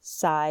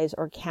size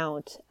or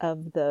count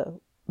of the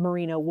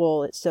merino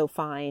wool. It's so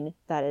fine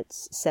that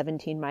it's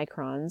 17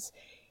 microns.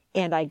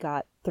 And I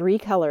got 3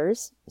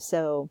 colors.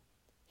 So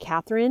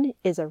Catherine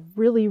is a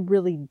really,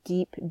 really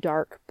deep,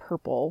 dark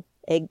purple,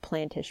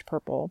 eggplantish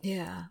purple.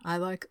 Yeah, I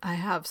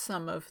have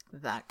some of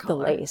that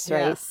color. The lace,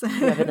 right? Yes. You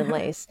have it in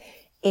lace.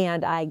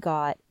 And I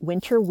got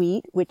Winter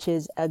Wheat, which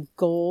is a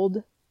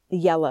gold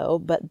yellow,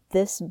 but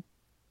the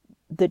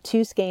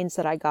 2 skeins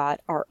that I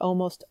got are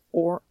almost,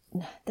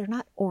 they're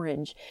not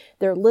orange.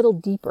 They're a little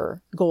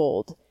deeper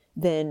gold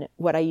than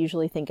what I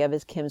usually think of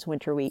as Kim's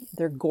Winter Wheat.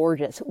 They're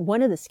gorgeous.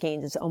 One of the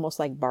skeins is almost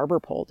like barber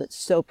pole. It's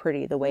so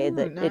pretty the way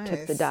that nice. It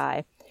took the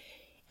dye.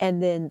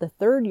 And then the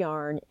third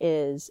yarn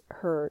is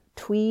her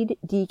Tweed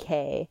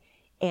DK,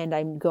 and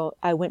I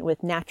went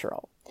with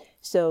natural.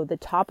 So the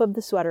top of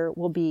the sweater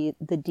will be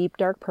the deep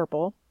dark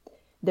purple.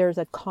 There's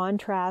a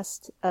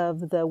contrast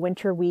of the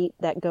Winter Wheat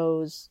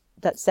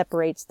that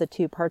separates the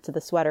 2 parts of the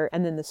sweater,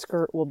 and then the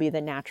skirt will be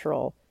the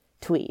natural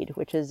tweed,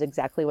 which is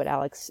exactly what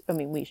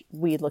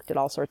we looked at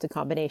all sorts of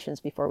combinations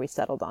before we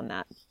settled on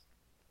that.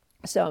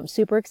 So I'm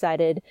super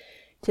excited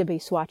to be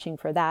swatching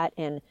for that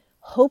and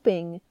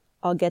hoping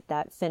I'll get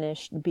that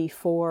finished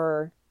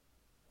before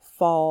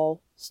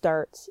fall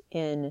starts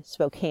in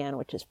Spokane,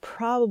 which is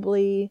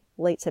probably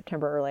late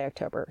September, early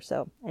October.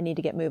 So I need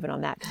to get moving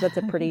on that because that's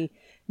a pretty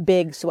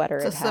big sweater.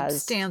 It's a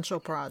substantial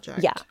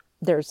project. Yeah.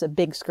 There's a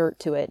big skirt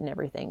to it and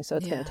everything. So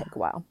it's going to take a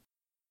while.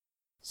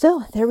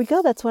 So there we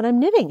go. That's what I'm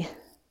knitting.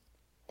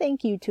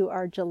 Thank you to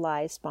our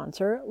July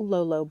sponsor,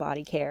 Lolo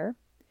Body Care.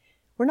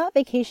 We're not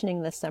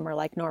vacationing this summer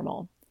like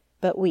normal,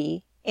 but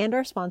we, and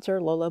our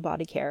sponsor, Lolo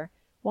Body Care,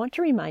 want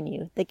to remind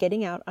you that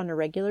getting out on a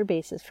regular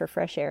basis for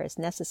fresh air is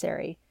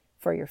necessary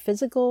for your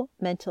physical,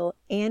 mental,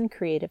 and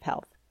creative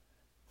health.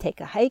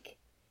 Take a hike,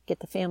 get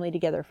the family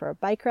together for a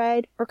bike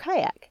ride, or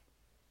kayak.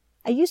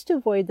 I used to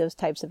avoid those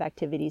types of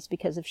activities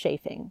because of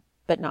chafing,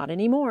 but not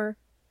anymore.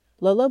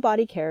 Lolo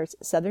Body Care's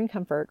Southern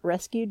Comfort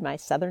rescued my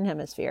southern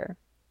hemisphere.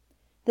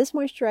 This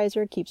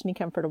moisturizer keeps me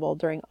comfortable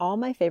during all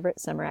my favorite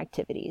summer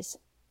activities.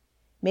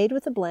 Made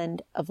with a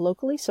blend of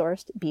locally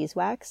sourced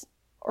beeswax,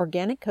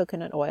 organic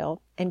coconut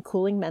oil, and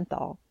cooling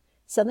menthol,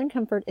 Southern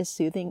Comfort is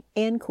soothing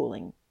and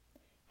cooling.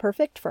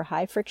 Perfect for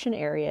high-friction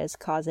areas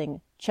causing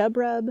chub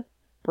rub,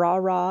 bra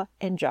raw,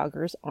 and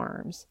joggers'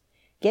 arms.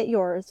 Get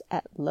yours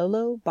at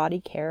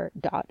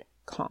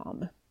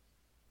lolobodycare.com.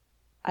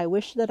 I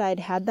wish that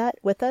I'd had that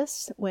with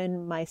us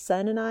when my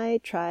son and I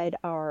tried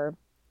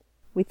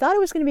we thought it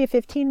was going to be a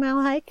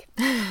 15-mile hike.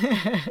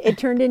 It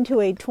turned into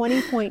a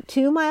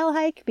 20.2-mile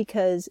hike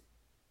because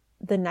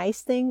the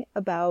nice thing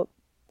about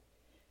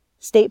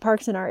state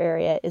parks in our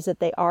area is that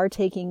they are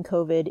taking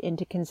COVID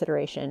into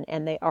consideration,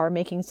 and they are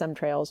making some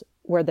trails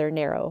where they're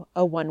narrow,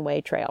 a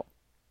one-way trail.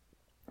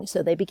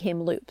 So they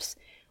became loops.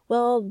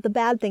 Well, the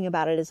bad thing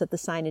about it is that the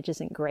signage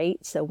isn't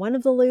great. So one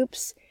of the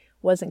loops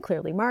wasn't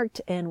clearly marked,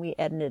 and we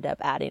ended up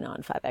adding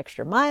on 5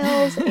 extra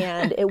miles.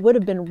 And it would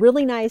have been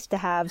really nice to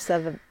have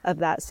some of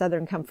that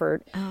Southern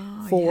Comfort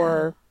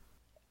for,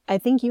 I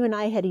think you and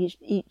I had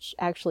each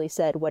actually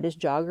said, what is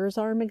jogger's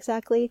arm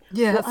exactly?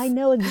 Yes. Well, I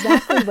know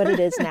exactly what it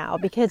is now,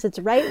 because it's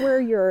right where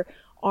your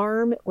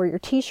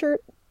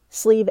t-shirt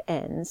sleeve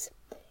ends,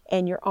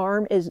 and your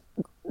arm is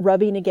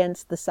rubbing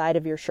against the side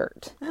of your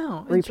shirt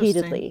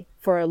repeatedly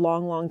for a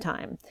long, long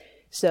time.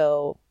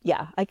 So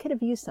yeah, I could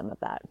have used some of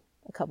that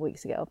a couple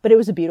weeks ago, but it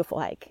was a beautiful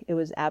hike. It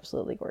was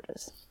absolutely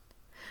gorgeous.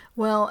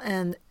 Well,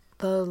 and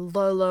the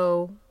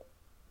Lolo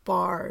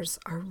bars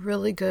are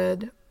really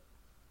good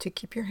to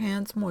keep your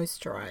hands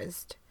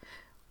moisturized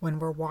when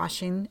we're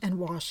washing and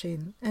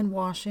washing and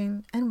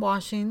washing and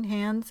washing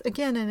hands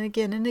again and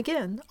again and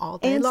again all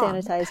day long.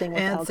 And sanitizing with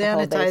and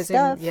alcohol-based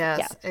stuff. Yes,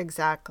 yeah.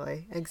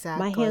 Exactly.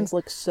 My hands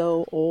look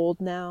so old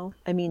now.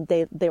 I mean,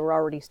 they were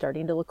already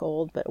starting to look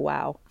old, but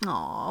wow.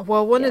 Aw,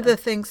 well, one of the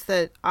things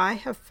that I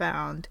have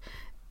found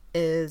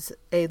is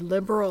a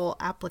liberal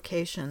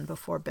application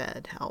before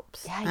bed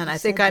helps. Yeah, and I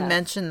think I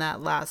mentioned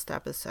that last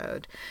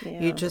episode. Yeah.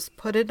 You just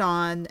put it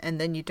on, and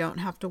then you don't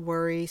have to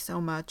worry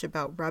so much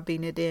about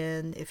rubbing it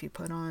in. If you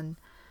put on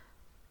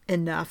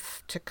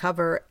enough to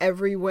cover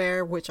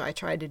everywhere, which I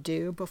try to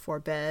do before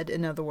bed.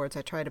 In other words,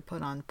 I try to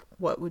put on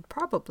what would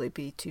probably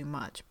be too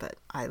much, but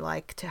I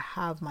like to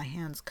have my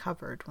hands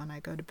covered when I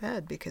go to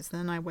bed, because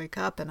then I wake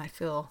up and I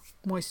feel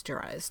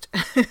moisturized.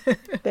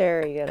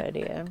 Very good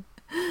idea.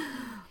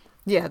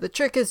 Yeah, the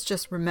trick is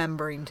just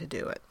remembering to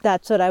do it.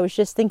 That's what I was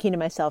just thinking to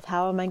myself.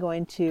 How am I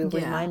going to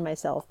remind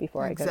myself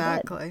before I go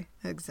to bed?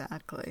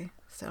 Exactly.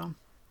 So, all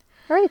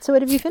right. So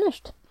what have you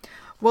finished?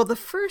 well, the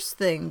first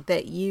thing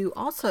that you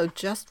also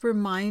just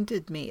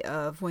reminded me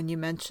of when you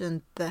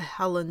mentioned the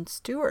Helen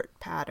Stewart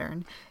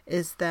pattern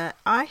is that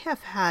I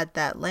have had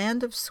that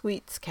Land of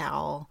Sweets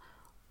cowl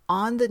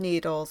on the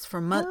needles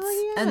for months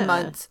and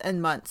months and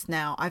months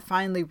now. I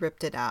finally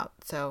ripped it out,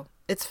 so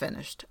it's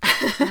finished.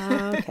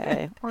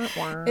 Okay.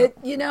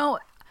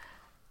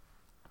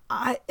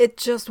 It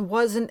just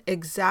wasn't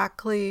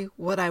exactly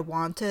what I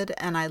wanted,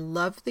 and I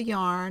loved the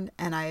yarn,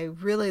 and I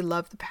really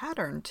loved the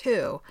pattern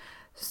too.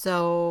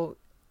 So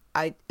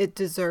it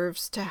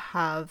deserves to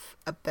have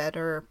a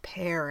better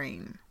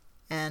pairing,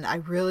 and I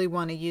really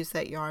want to use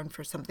that yarn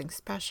for something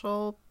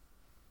special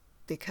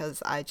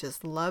because I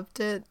just loved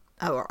it.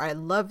 Or I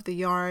love the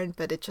yarn,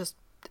 but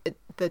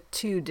the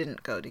two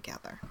didn't go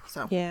together.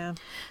 So yeah,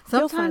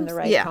 you'll find the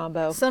right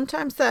combo.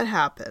 Sometimes that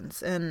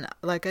happens, and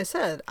like I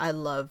said, I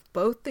love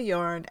both the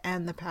yarn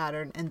and the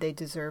pattern, and they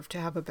deserve to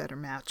have a better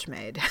match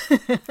made.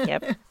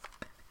 Yep.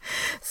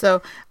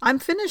 So I'm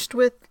finished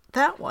with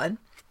that one.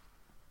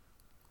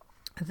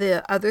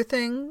 The other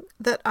thing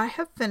that I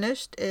have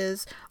finished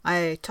is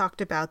I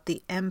talked about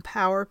the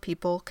Empower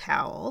People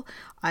cowl.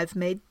 I've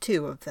made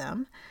 2 of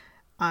them.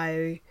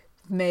 I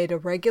made a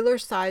regular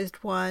sized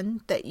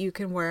one that you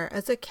can wear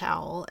as a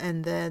cowl,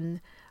 and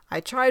then I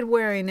tried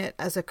wearing it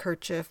as a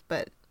kerchief,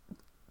 but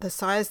the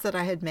size that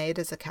I had made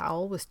as a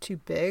cowl was too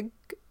big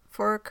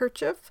for a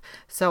kerchief,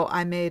 so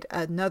I made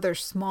another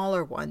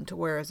smaller one to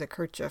wear as a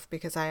kerchief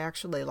because I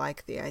actually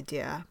like the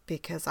idea,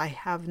 because I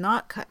have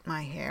not cut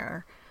my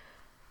hair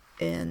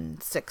in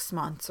 6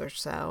 months or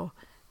so,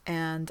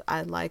 and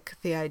I like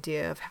the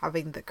idea of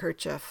having the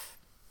kerchief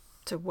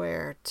to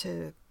wear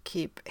to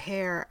keep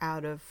hair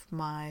out of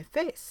my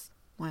face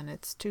when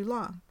it's too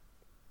long.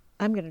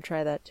 I'm going to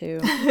try that too.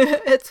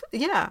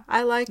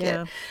 I like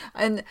it.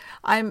 And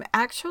I'm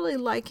actually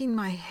liking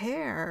my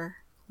hair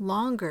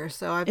longer,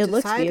 so I've decided...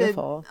 looks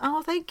beautiful.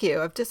 Oh, thank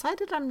you. I've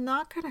decided I'm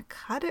not going to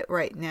cut it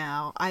right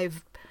now.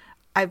 I've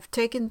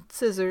taken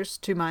scissors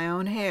to my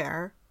own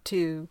hair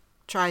to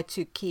try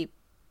to keep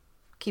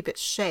it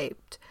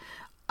shaped.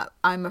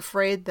 I'm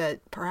afraid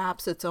that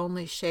perhaps it's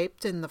only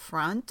shaped in the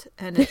front,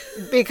 and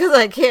because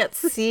I can't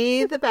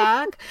see the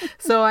back.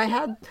 So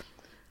I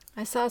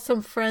saw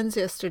some friends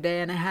yesterday,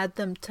 and I had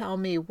them tell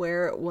me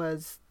where it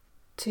was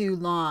too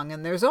long,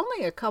 and there's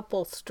only a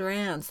couple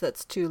strands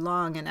that's too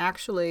long, and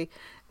actually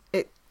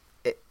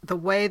the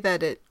way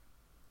that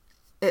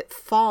it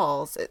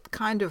falls, it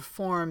kind of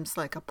forms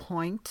like a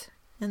point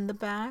in the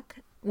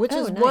back, which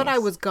is what I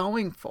was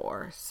going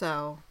for.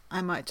 So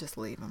I might just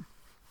leave them.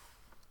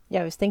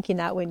 Yeah, I was thinking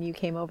that when you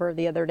came over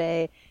the other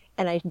day,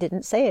 and I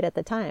didn't say it at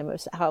the time. It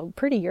was how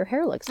pretty your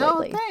hair looks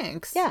lately. Oh,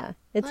 thanks. Yeah,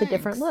 it's a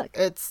different look.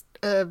 It's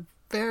a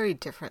very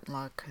different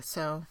look.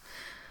 So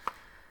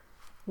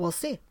we'll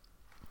see.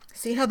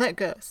 See how that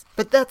goes.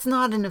 But that's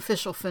not an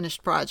official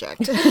finished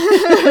project.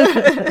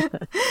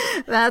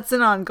 That's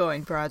an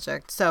ongoing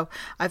project. So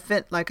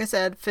like I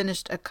said,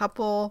 finished a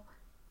couple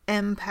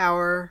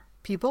Empower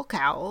People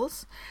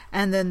cowls,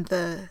 and then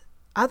the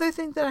other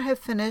thing that I have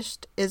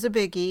finished is a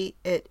biggie.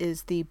 It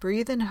is the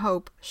Breathe in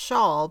Hope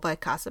shawl by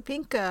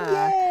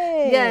Casapinka.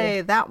 Yay!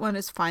 That one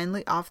is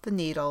finally off the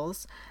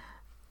needles.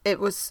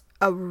 It was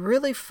a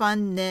really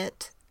fun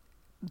knit,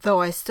 though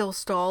I still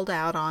stalled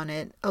out on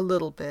it a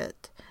little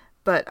bit.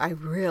 But I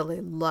really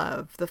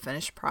love the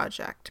finished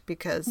project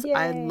because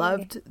I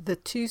loved the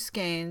 2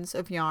 skeins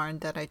of yarn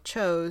that I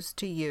chose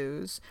to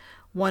use.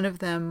 One of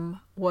them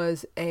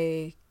was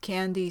a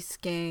candy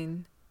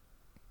skein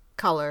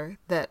color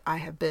that I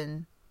have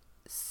been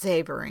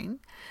savoring,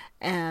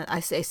 and I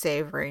say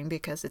savoring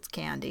because it's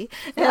candy.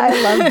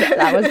 I loved it.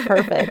 That was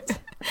perfect.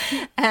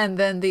 And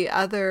then the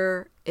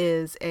other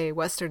is a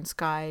Western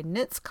Sky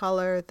knits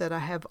color that I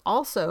have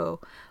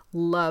also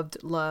loved,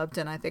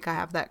 and I think I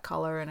have that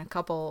color in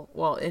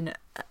in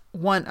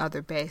one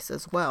other base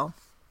as well.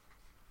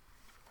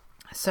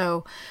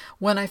 So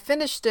when I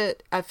finished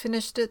it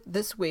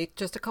this week,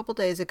 just a couple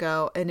days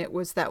ago, and it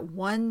was that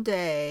one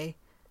day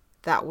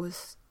that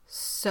was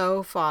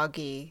so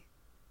foggy.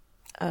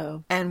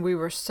 Oh. And we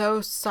were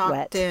so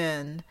socked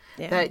in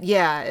that,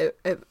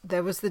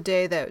 there was the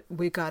day that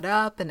we got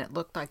up and it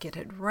looked like it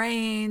had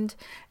rained,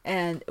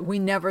 and we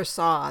never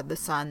saw the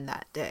sun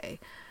that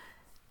day.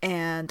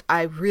 And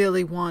I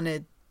really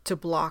wanted to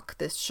block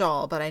this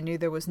shawl, but I knew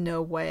there was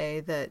no way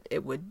that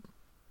it would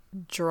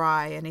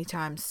dry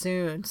anytime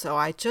soon. So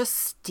I just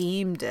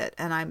steamed it,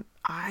 and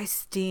I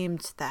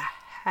steamed the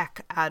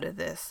heck out of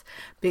this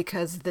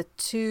because the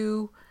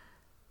 2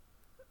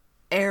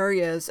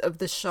 areas of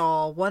the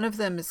shawl, one of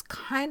them is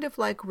kind of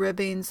like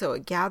ribbing, so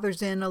it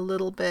gathers in a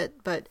little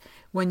bit, but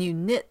when you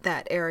knit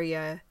that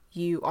area,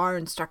 you are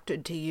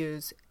instructed to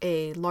use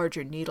a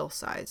larger needle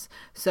size.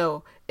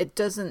 So it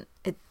didn't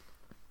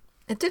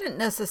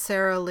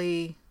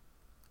necessarily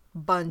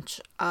bunch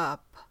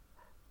up,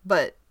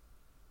 but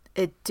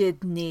it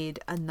did need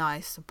a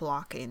nice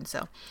blocking.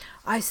 So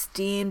I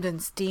steamed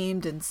and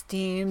steamed and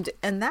steamed,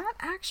 and that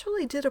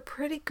actually did a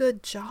pretty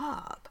good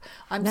job.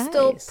 I'm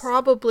still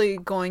probably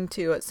going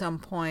to at some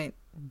point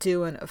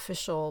do an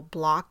official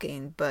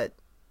blocking, but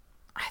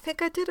I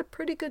think I did a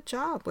pretty good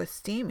job with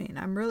steaming.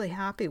 I'm really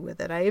happy with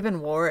it. I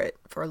even wore it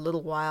for a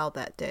little while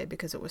that day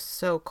because it was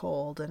so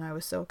cold, and I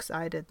was so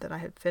excited that I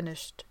had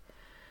finished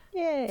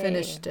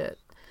it.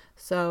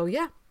 So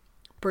yeah,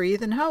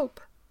 Breathe and Hope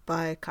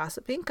by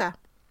Casa Pinka.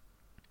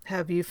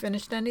 Have you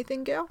finished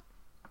anything, Gail?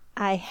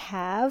 I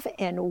have,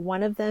 and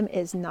one of them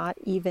is not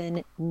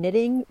even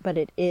knitting, but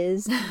it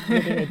is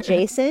knitting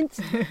adjacent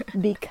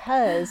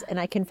because, and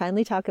I can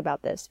finally talk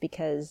about this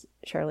because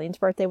Charlene's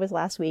birthday was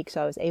last week,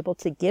 so I was able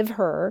to give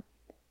her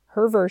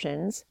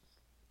versions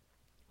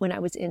when I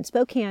was in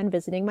Spokane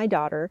visiting my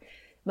daughter.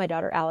 My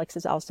daughter Alex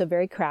is also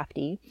very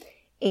crafty,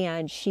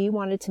 and she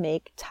wanted to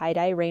make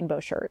tie-dye rainbow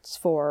shirts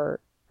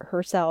for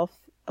herself,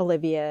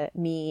 Olivia,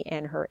 me,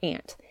 and her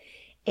aunt.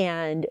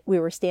 And we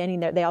were standing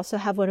there. They also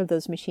have one of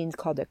those machines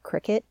called a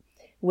Cricut,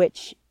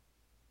 which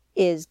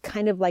is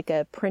kind of like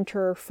a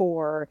printer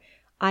for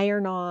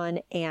iron-on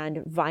and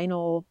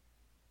vinyl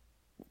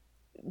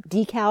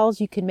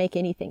decals. You can make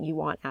anything you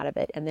want out of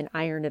it and then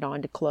iron it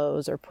onto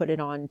clothes or put it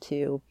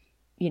onto,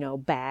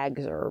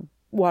 bags or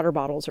water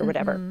bottles or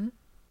whatever. Mm-hmm.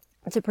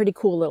 It's a pretty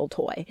cool little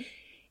toy.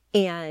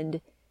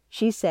 And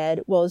she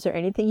said, well, is there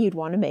anything you'd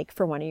want to make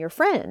for one of your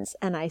friends?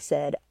 And I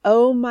said,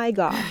 oh my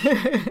gosh,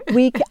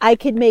 I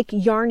could make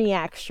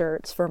Yarniacs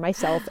shirts for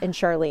myself and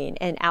Charlene.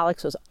 And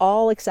Alex was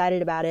all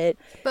excited about it.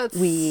 That's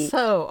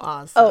so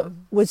awesome. Oh, it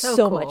was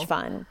so cool. Much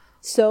fun.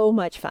 So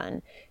much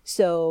fun.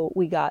 So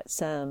we got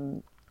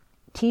some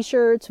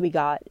t-shirts, we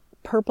got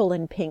purple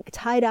and pink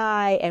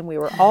tie-dye, and we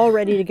were all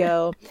ready to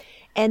go.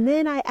 And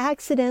then I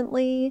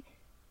accidentally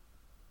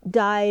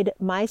dyed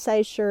my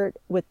size shirt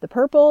with the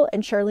purple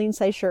and Charlene's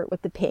size shirt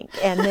with the pink.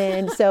 And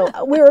then, so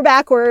we were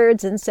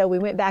backwards. And so we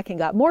went back and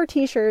got more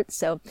t-shirts.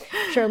 So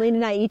Charlene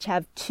and I each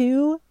have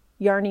 2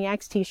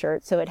 Yarniacs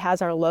t-shirts. So it has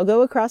our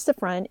logo across the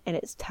front and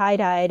it's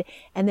tie-dyed.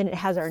 And then it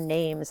has our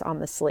names on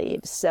the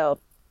sleeves. So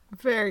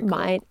very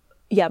cool.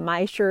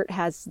 My shirt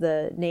has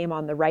the name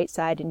on the right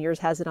side and yours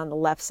has it on the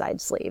left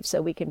side sleeve.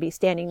 So we can be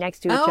standing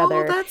next to each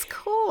other. Oh, that's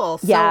cool.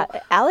 Yeah.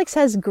 Alex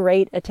has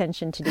great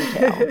attention to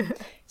detail.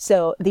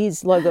 So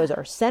these logos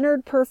are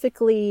centered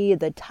perfectly.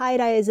 The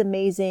tie-dye is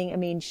amazing. I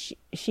mean,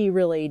 she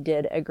really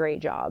did a great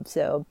job.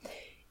 So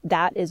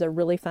that is a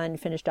really fun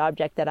finished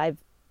object that I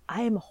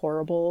am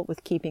horrible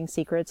with keeping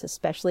secrets,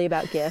 especially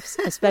about gifts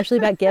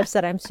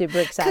that I'm super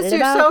excited about.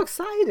 Because you're so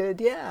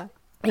excited. Yeah.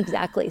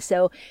 Exactly.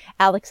 So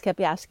Alex kept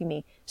asking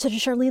me, so does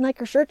Charlene like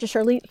her shirt?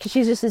 Because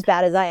she's just as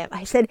bad as I am.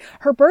 I said,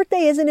 her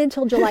birthday isn't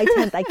until July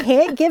 10th. I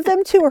can't give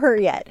them to her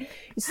yet.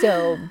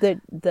 So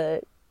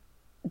the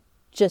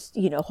just,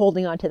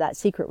 holding on to that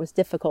secret was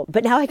difficult.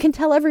 But now I can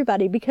tell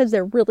everybody because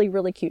they're really,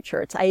 really cute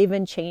shirts. I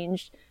even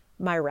changed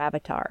my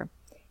Ravatar.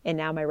 And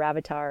now my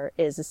Ravatar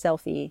is a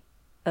selfie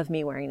of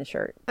me wearing the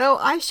shirt. Oh,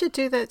 I should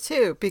do that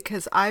too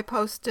Because I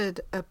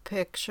posted a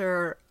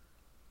picture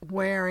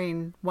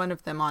wearing one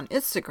of them on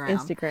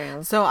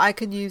Instagram. So I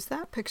could use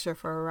that picture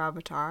for a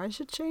Ravatar. I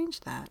should change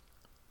that.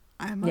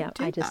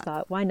 I just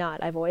thought, why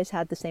not? I've always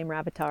had the same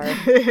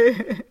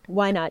Ravatar.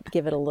 Why not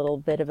give it a little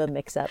bit of a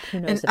mix-up?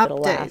 Who knows if it'll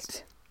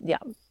last? Yeah.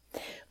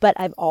 But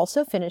I've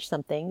also finished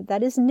something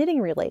that is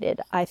knitting related.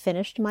 I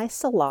finished my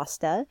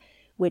Solasta,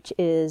 which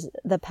is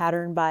the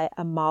pattern by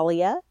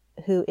Amalia,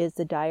 who is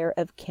the dyer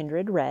of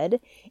Kindred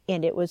Red,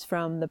 and it was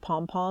from the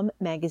Pom Pom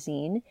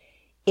magazine.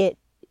 It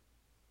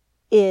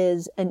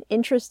is an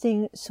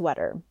interesting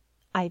sweater.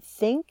 I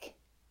think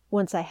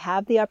once I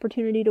have the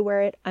opportunity to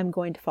wear it, I'm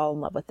going to fall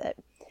in love with it.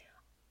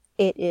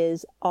 It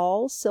is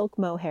all silk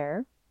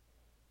mohair,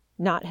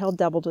 not held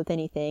doubled with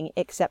anything,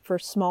 except for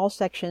small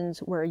sections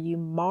where you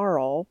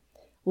marl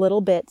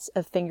little bits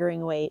of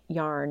fingering weight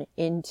yarn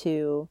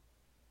into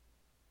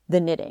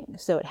the knitting.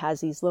 So it has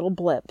these little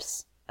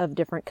blips of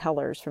different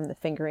colors from the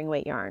fingering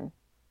weight yarn.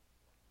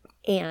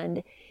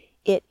 And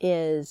it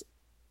is,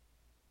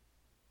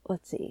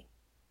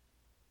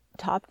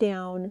 top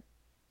down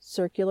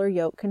circular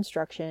yoke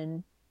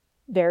construction,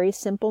 very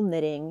simple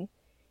knitting,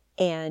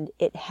 and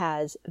it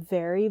has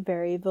very,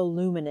 very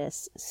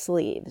voluminous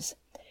sleeves.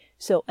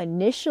 So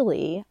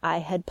initially I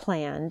had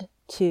planned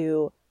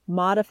to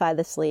modify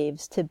the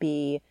sleeves to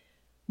be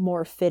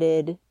more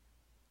fitted,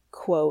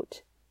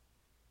 quote,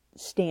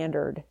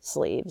 standard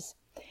sleeves.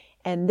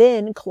 And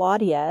then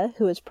Claudia,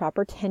 who is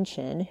Proper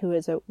Tension, who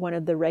is one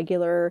of the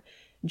regular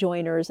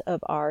joiners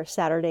of our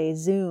Saturday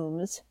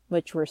Zooms,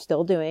 which we're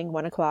still doing,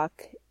 1:00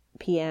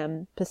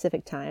 p.m.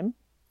 Pacific time,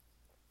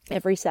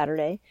 every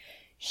Saturday,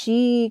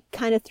 she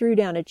kind of threw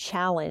down a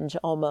challenge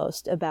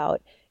almost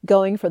about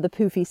going for the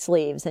poofy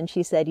sleeves. And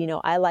she said,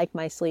 I like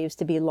my sleeves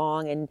to be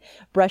long and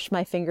brush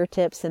my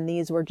fingertips, and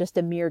these were just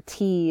a mere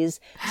tease.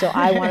 So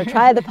I want to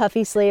try the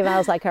puffy sleeve. And I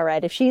was like, all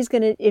right, if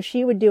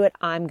she would do it,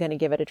 I'm going to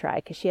give it a try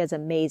because she has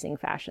amazing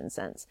fashion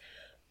sense.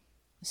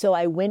 So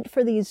I went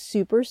for these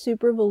super,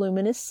 super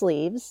voluminous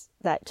sleeves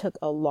that took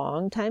a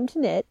long time to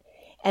knit.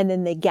 And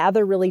then they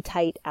gather really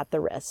tight at the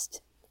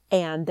wrist.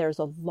 And there's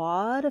a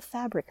lot of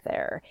fabric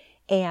there.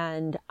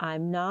 And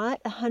I'm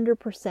not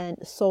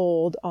 100%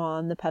 sold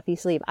on the puffy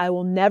sleeve. I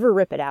will never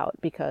rip it out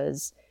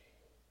because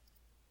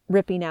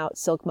ripping out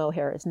silk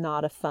mohair is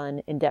not a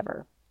fun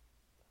endeavor.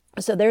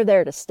 So they're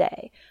there to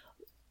stay.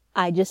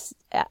 I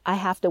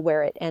have to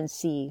wear it and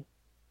see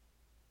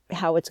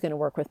how it's going to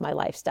work with my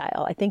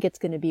lifestyle. I think it's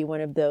going to be one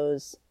of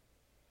those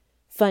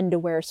fun to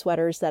wear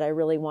sweaters that I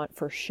really want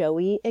for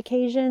showy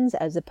occasions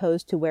as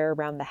opposed to wear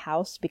around the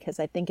house, because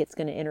I think it's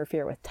going to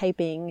interfere with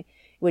typing. It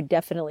would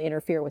definitely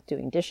interfere with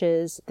doing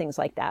dishes, things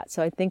like that.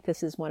 So I think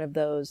this is one of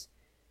those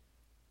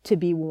to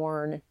be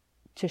worn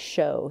to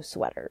show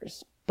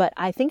sweaters. But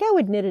I think I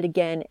would knit it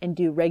again and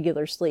do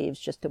regular sleeves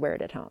just to wear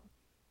it at home.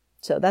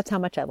 So that's how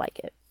much I like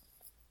it.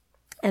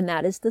 And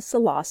that is the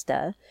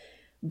Solasta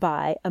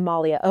by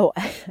Amalia. Oh,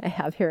 I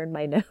have here in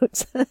my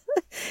notes,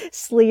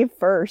 sleeve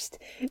first.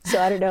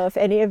 So I don't know if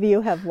any of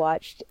you have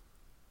watched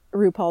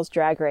RuPaul's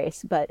Drag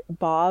Race, but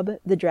Bob,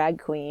 the drag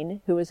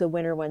queen, who was a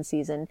winner one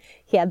season,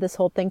 he had this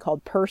whole thing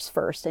called purse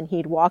first, and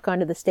he'd walk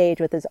onto the stage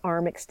with his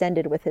arm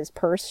extended with his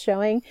purse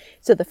showing.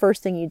 So the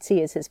first thing you'd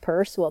see is his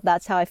purse. Well,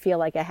 that's how I feel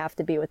like I have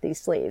to be with these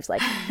sleeves.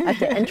 Like I have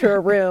to enter a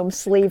room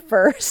sleeve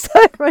first.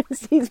 So everyone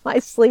sees my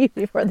sleeve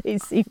before they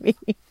see me.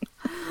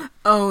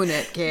 Own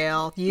it,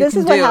 Gail. This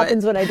is what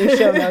happens when I do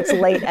show notes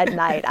late at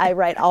night. I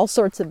write all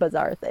sorts of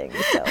bizarre things.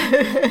 So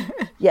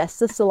yes,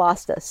 the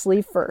Solasta,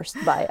 sleeve first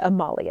by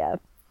Amalia.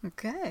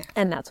 Okay.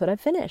 And that's what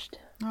I've finished.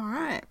 All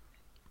right.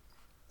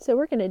 So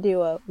we're going to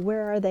do a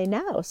Where Are They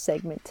Now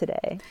segment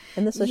today.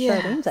 And this was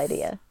Charlene's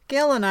idea.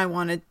 Gail and I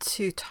wanted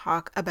to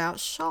talk about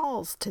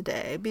shawls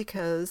today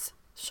because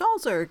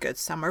shawls are a good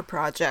summer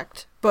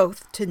project,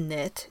 both to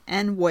knit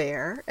and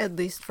wear, at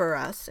least for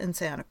us in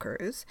Santa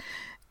Cruz.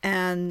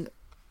 And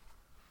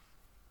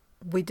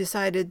we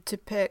decided to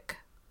pick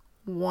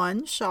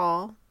one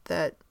shawl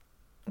that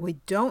we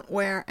don't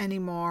wear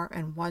anymore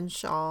and one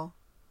shawl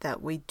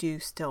that we do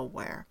still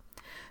wear.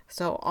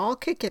 So I'll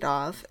kick it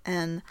off,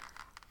 and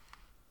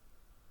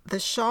the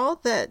shawl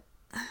that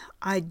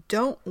I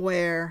don't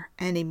wear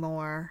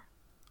anymore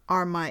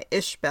are my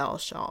Ishbel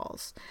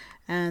shawls.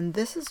 And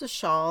this is a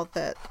shawl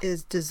that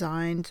is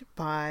designed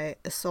by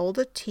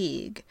Isolde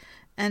Teague,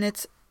 and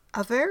it's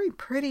a very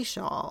pretty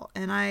shawl,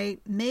 and I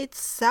made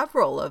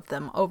several of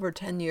them over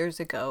 10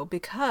 years ago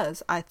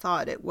because I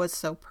thought it was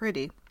so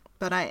pretty,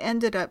 but I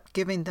ended up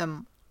giving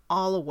them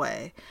all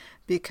away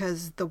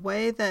because the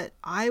way that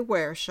I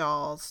wear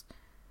shawls,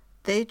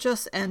 they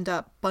just end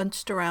up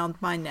bunched around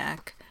my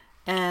neck,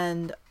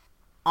 and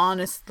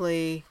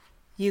honestly,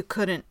 you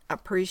couldn't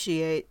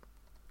appreciate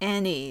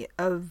any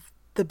of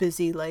the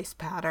busy lace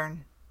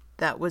pattern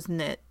that was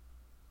knit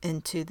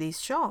into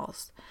these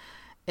shawls.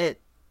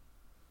 It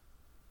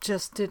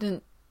just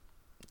didn't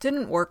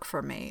work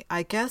for me.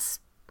 I guess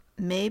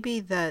maybe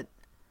that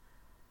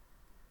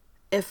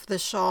if the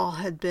shawl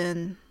had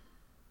been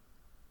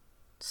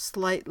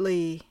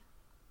slightly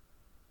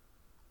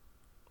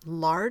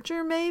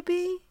larger,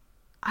 maybe?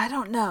 I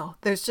don't know.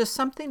 There's just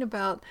something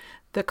about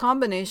the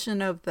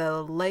combination of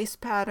the lace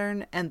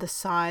pattern and the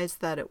size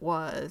that it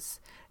was.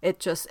 It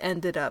just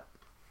ended up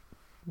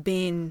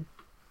being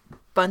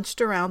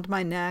bunched around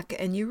my neck,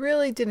 and you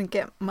really didn't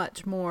get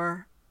much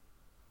more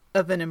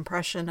of an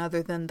impression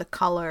other than the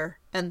color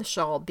and the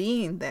shawl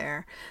being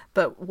there.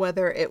 But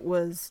whether it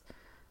was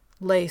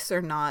lace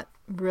or not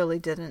really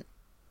didn't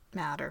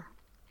matter.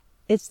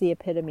 It's the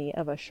epitome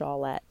of a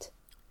shawlette.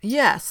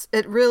 Yes,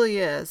 it really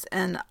is.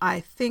 And I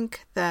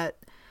think that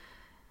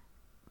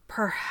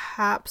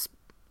perhaps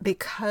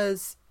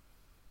because,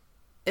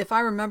 if I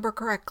remember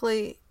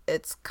correctly,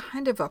 it's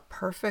kind of a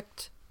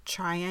perfect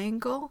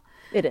triangle.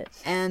 It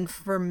is. And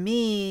for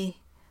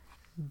me,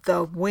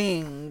 the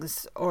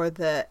wings or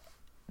the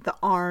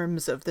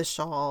arms of the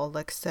shawl,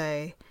 let's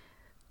say,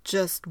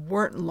 just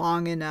weren't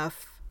long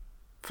enough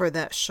for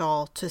that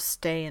shawl to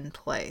stay in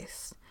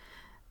place.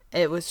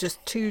 It was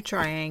just too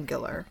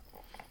triangular.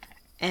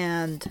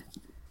 And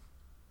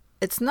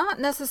it's not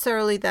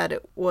necessarily that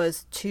it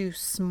was too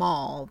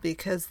small,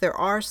 because there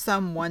are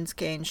some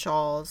one-skein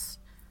shawls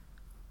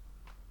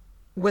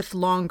with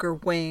longer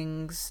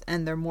wings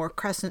and they're more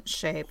crescent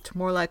shaped,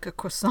 more like a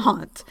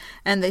croissant,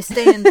 and they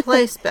stay in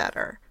place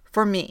better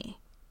for me,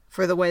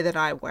 for the way that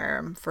I wear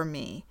them, for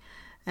me.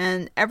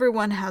 And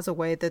everyone has a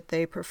way that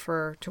they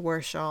prefer to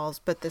wear shawls,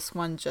 but this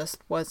one just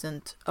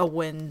wasn't a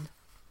win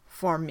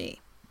for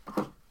me.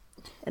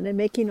 And I'm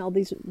making all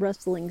these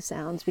rustling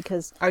sounds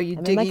because are you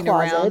I'm digging in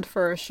my closet, around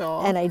for a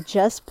shawl? And I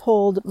just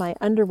pulled my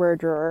underwear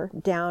drawer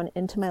down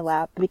into my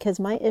lap because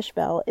my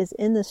Ishbel is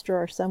in this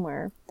drawer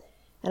somewhere,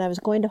 and I was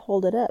going to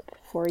hold it up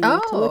for you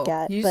to look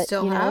at. You but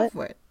still you know have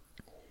what? it.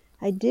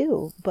 I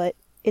do, but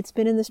it's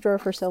been in this drawer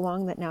for so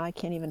long that now I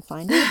can't even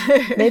find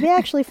it. Maybe I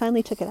actually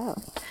finally took it out.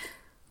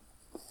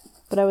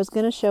 But I was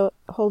going to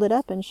hold it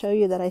up and show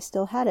you that I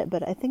still had it,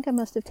 but I think I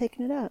must have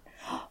taken it out.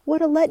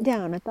 What a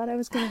letdown. I thought I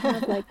was going to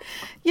have like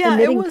a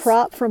knitting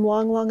prop from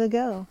long, long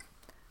ago.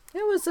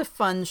 It was a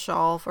fun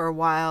shawl for a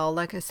while.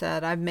 Like I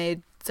said, I've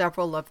made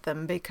several of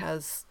them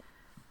because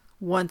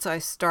Once I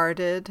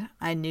started,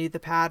 I knew the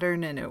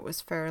pattern and it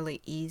was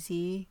fairly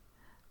easy,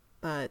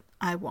 but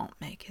I won't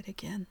make it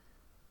again.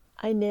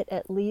 I knit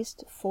at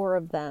least 4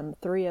 of them,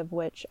 3 of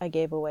which I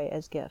gave away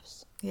as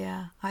gifts.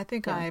 Yeah, I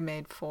think I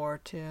made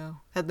 4 too.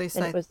 At least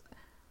And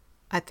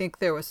I think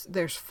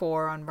there's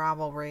 4 on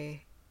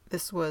Ravelry.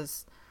 This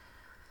was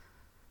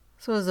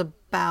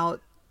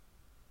about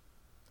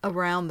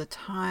around the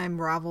time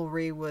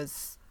Ravelry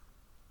was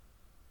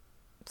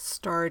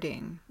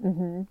starting,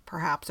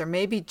 perhaps, or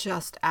maybe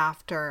just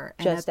after.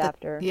 And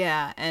after.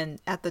 Yeah, and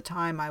at the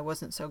time I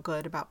wasn't so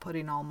good about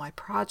putting all my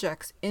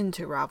projects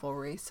into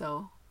Ravelry,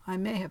 so I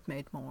may have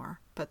made more,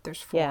 but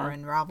there's 4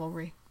 in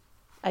Ravelry.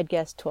 I'd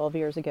guess 12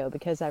 years ago,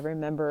 because I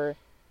remember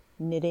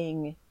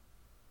knitting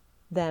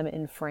them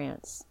in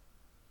France.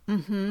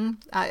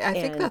 I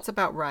think that's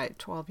about right,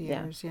 12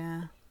 years,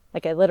 yeah.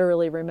 Like, I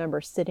literally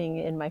remember sitting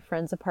in my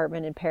friend's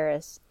apartment in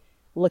Paris,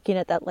 looking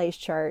at that lace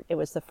chart. It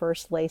was the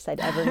first lace I'd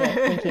ever knit,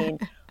 thinking,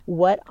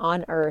 what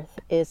on earth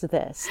is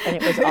this? And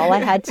it was all I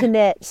had to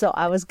knit, so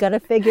I was going to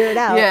figure it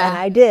out, and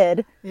I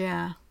did.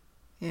 Yeah.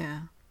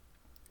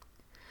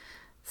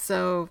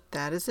 So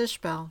that is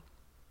Ishbel.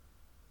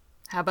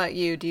 How about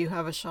you? Do you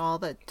have a shawl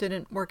that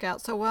didn't work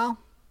out so well?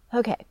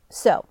 Okay,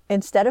 so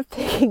instead of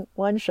picking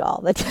one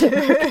shawl that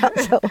didn't work out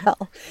so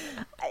well,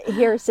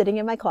 here sitting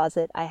in my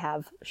closet, I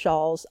have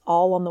shawls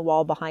all on the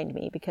wall behind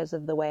me because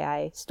of the way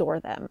I store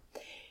them.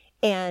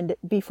 And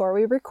before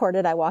we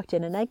recorded, I walked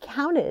in and I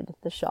counted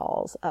the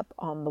shawls up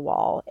on the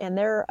wall, and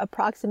there are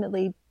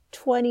approximately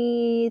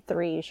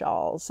 23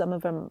 shawls. Some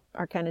of them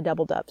are kind of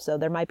doubled up, so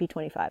there might be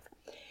 25.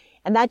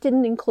 And that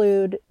didn't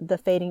include the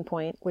fading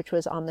point, which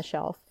was on the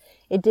shelf.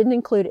 It didn't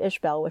include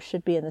Ishbel, which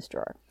should be in this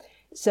drawer.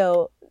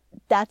 So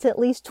that's at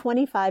least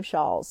 25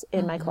 shawls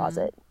in my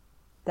closet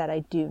that I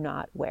do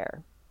not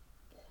wear.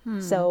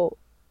 So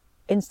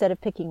instead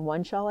of picking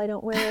one shawl I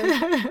don't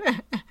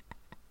wear,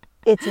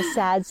 it's a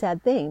sad,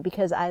 sad thing,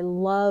 because I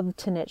love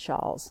to knit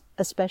shawls,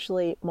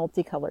 especially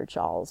multicolored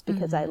shawls,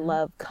 because I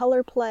love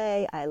color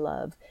play. I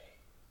love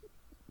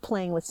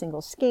playing with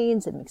single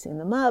skeins and mixing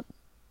them up.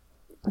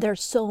 They're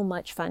so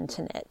much fun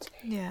to knit.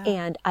 Yeah.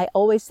 And I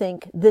always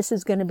think this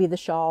is going to be the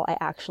shawl I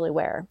actually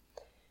wear.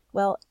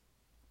 Well,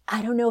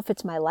 I don't know if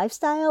it's my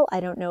lifestyle. I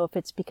don't know if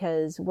it's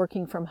because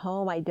working from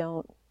home, I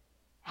don't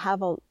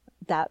have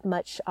that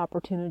much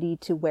opportunity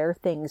to wear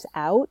things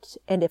out.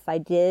 And if I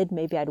did,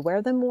 maybe I'd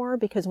wear them more,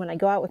 because when I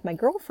go out with my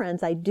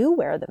girlfriends, I do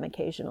wear them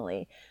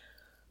occasionally.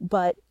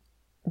 But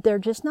they're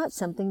just not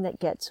something that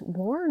gets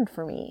worn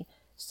for me.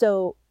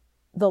 So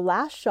the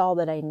last shawl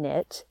that I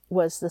knit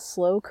was the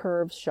Slow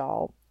Curves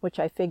shawl, which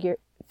I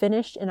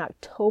finished in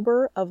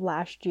October of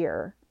last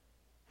year,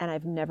 and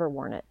I've never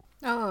worn it.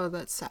 Oh,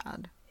 that's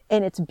sad.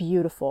 And it's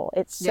beautiful.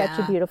 It's such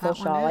a beautiful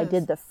shawl. I is.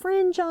 did the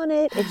fringe on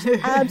it. It's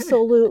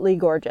absolutely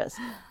gorgeous.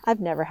 I've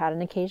never had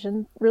an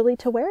occasion really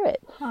to wear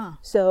it.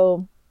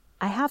 So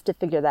I have to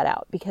figure that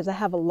out, because I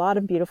have a lot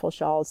of beautiful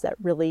shawls that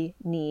really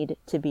need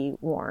to be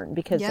worn,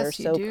 because they're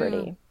so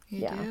pretty.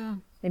 You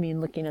do. I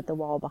mean, looking at the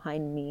wall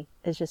behind me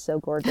is just so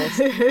gorgeous.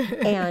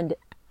 And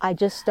I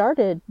just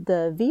started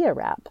the Via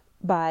wrap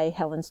by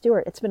Helen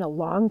Stewart. It's been a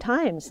long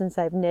time since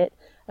I've knit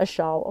a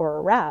shawl or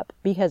a wrap,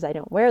 because I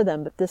don't wear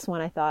them. But this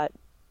one I thought,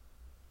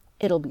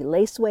 it'll be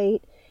lace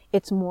weight.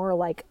 It's more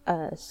like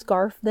a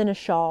scarf than a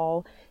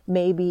shawl.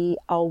 Maybe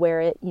I'll wear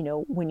it,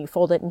 when you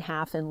fold it in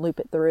half and loop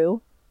it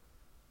through.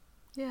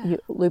 Yeah. You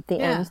loop the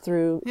ends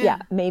through. Yeah.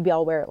 Maybe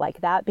I'll wear it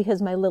like that,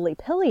 because my Lily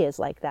Pilly is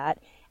like that.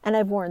 And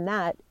I've worn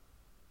that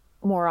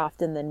more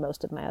often than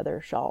most of my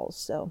other shawls.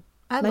 So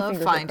I love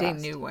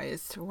finding new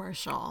ways to wear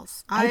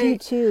shawls. I do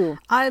too.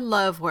 I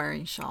love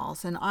wearing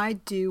shawls, and I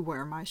do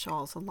wear my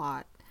shawls a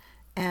lot.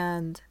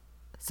 And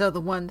so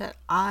the one that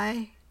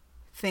I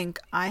think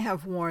I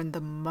have worn the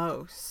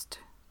most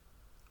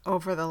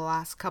over the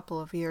last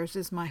couple of years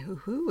is my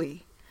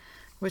Huhui,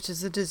 which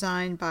is a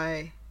design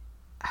by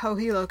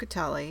Joji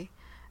Locatelli,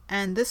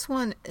 and this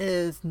one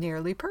is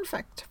nearly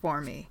perfect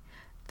for me.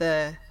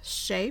 The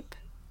shape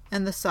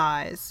and the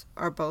size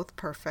are both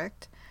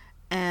perfect,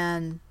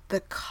 and the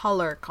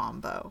color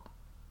combo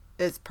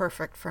is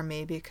perfect for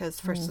me,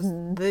 because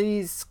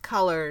these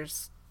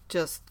colors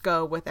just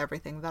go with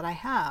everything that I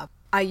have.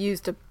 I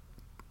used a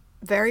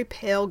very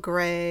pale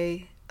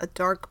gray, a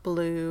dark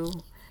blue,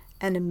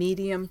 and a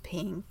medium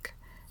pink,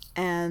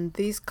 and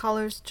these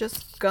colors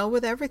just go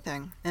with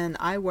everything, and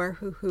I wear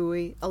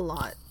Huhui a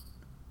lot.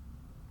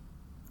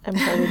 I'm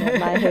holding up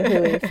my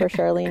Huhui for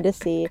Charlene to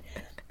see,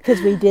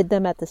 because we did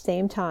them at the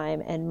same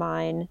time, and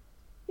mine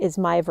is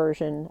my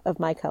version of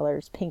my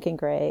colors, pink and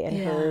gray, and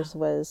hers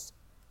was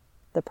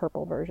the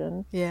purple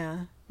version.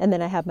 Yeah. And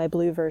then I have my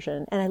blue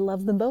version, and I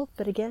love them both,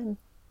 but again,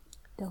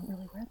 don't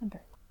really wear them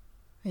very much.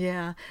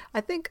 Yeah,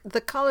 I think the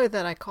color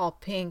that I call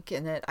pink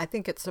in it, I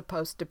think it's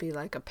supposed to be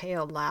like a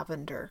pale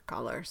lavender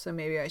color. So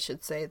maybe I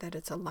should say that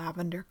it's a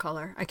lavender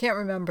color. I can't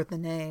remember the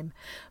name,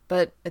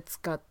 but it's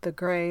got the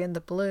gray and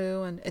the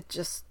blue, and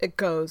it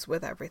goes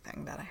with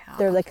everything that I have.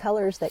 They're the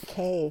colors that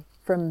Kay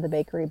from the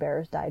Bakery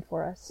Bears dyed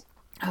for us.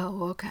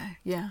 Oh, okay.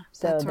 Yeah,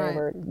 So that's they right.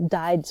 were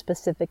dyed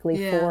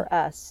specifically Yeah. for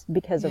us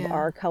because of Yeah.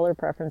 our color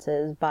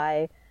preferences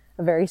by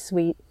a very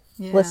sweet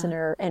Yeah.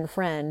 listener and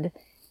friend.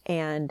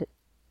 And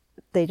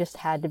they just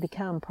had to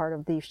become part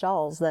of these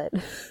shawls that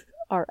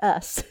are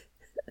us.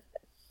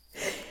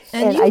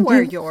 And I you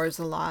wear do, yours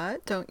a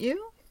lot, don't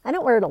you? I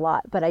don't wear it a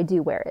lot, but I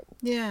do wear it.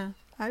 Yeah,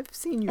 I've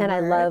seen you And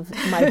I wear love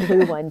it. my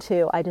blue one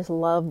too. I just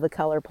love the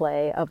color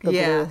play of the blue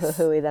Yes.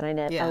 hoo-hooey that I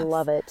knit. I Yes.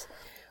 love it.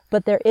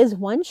 But there is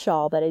one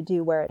shawl that I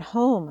do wear at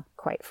home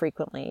quite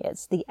frequently.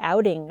 It's the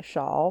outing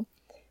shawl,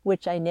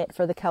 which I knit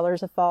for the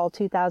Colors of Fall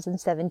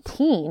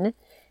 2017.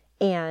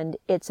 And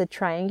it's a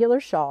triangular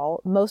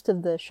shawl. Most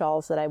of the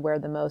shawls that I wear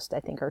the most,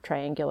 I think, are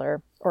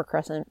triangular or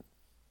crescent.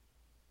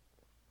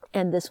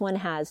 And this one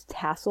has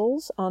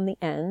tassels on the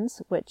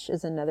ends, which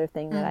is another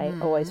thing that I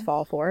always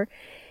fall for.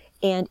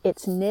 And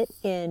it's knit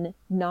in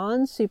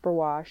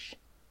non-superwash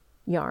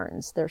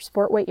yarns. They're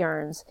sport weight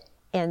yarns.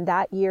 And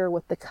that year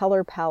with the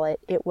color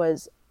palette, it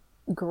was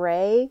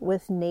gray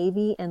with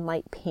navy and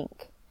light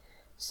pink.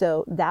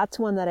 So that's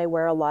one that I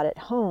wear a lot at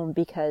home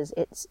because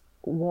it's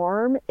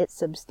warm, it's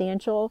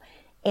substantial,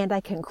 and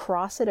I can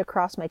cross it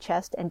across my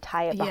chest and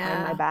tie it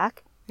behind my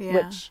back,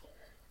 which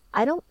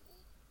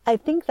I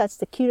think that's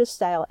the cutest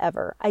style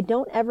ever. I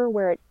don't ever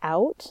wear it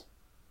out.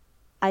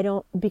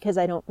 Because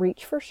I don't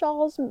reach for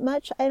shawls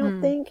much, I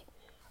don't think.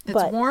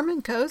 It's warm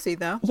and cozy,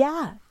 though.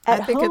 Yeah. I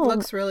think it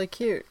looks really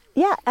cute.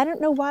 Yeah, I don't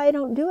know why I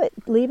don't do it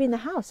leaving the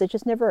house. It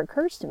just never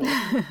occurs to me.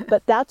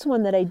 But that's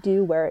one that I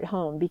do wear at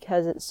home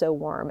because it's so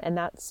warm. And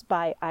that's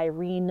by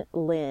Irene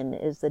Lynn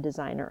is the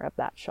designer of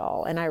that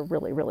shawl. And I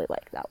really, really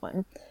like that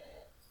one.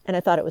 And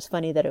I thought it was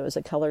funny that it was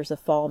a Colors of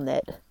Fall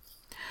knit.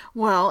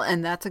 Well,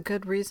 and that's a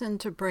good reason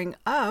to bring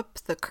up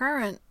the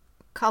current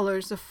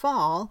Colors of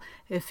Fall.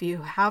 If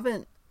you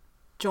haven't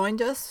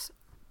joined us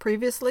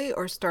previously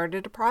or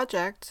started a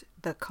project,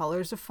 the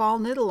Colors of Fall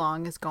knit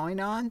along is going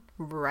on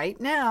right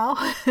now.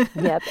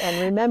 Yep.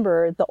 And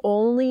remember, the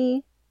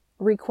only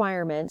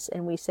requirements,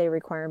 and we say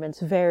requirements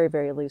very,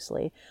 very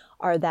loosely,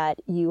 are that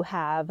you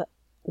have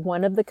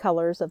one of the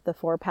colors of the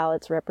 4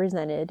 palettes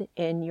represented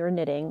in your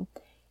knitting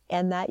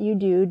and that you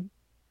do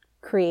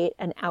create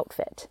an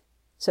outfit.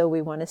 So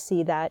we want to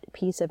see that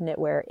piece of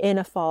knitwear in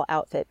a fall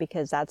outfit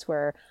because that's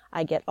where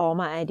I get all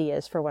my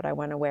ideas for what I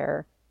want to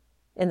wear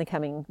in the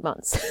coming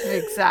months.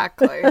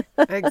 Exactly.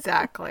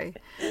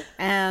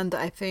 And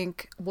I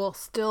think we'll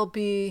still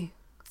be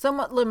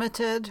somewhat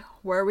limited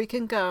where we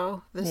can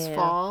go this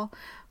fall,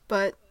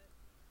 but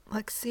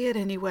let's see it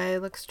anyway.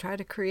 Let's try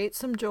to create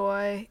some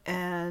joy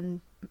and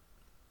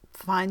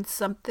find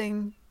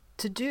something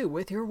to do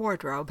with your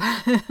wardrobe.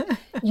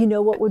 You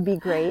know what would be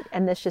great?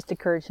 And this just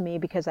occurred to me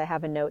because I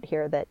have a note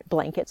here that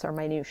blankets are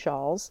my new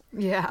shawls.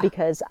 Yeah.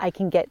 Because I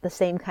can get the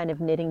same kind of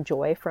knitting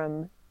joy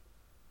from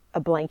a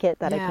blanket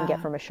that I can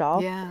get from a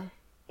shawl. Yeah.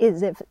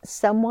 Is if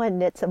someone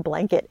knits a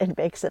blanket and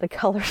makes it a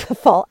Colors of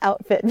Fall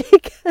outfit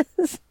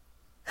because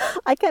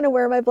I kind of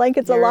wear my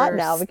blankets a lot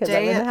now because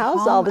I'm in the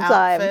house all the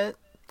time. That's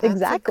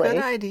Exactly. a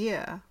good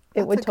idea.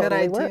 It would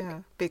totally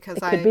work. Because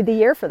it could be the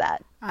year for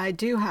that. I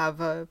do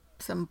have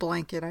some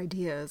blanket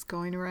ideas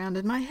going around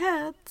in my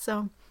head.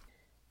 So,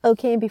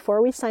 okay, and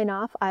before we sign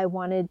off, I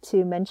wanted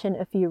to mention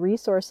a few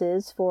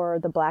resources for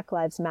the Black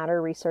Lives Matter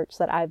research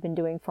that I've been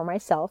doing for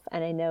myself.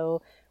 And I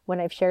know when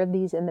I've shared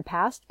these in the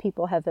past,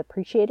 people have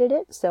appreciated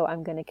it. So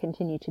I'm going to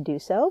continue to do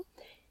so.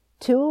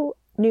 2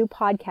 new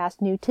podcasts,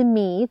 new to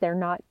me. They're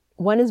not,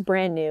 one is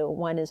brand new,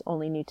 one is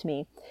only new to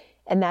me.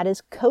 And that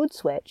is Code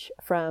Switch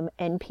from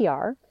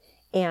NPR.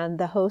 And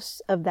the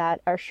hosts of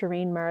that are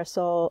Shireen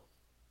Marisol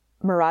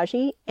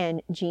Meraji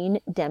and Jean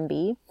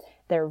Demby.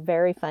 They're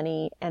very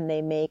funny and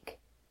they make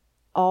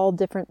all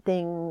different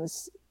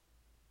things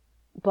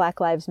Black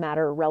Lives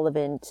Matter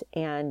relevant,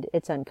 and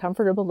it's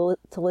uncomfortable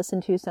to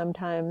listen to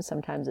sometimes.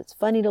 Sometimes it's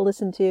funny to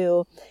listen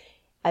to.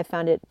 I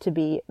found it to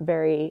be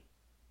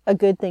a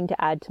good thing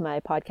to add to my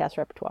podcast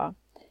repertoire.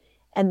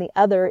 And the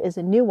other is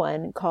a new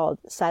one called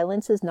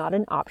Silence is Not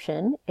an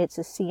Option. It's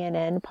a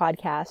CNN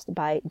podcast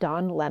by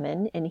Don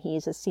Lemon, and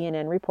he's a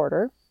CNN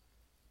reporter.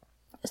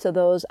 So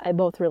those I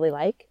both really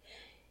like.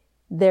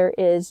 It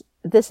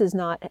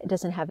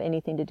doesn't have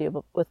anything to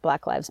do with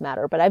Black Lives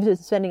Matter, but I've been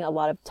spending a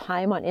lot of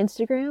time on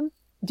Instagram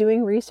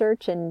doing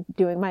research and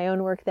doing my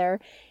own work there.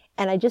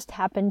 And I just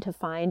happened to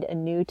find a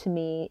new to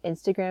me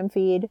Instagram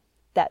feed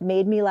that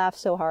made me laugh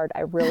so hard.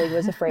 I really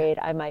was afraid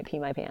I might pee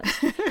my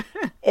pants.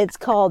 It's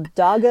called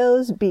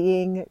Doggos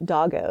Being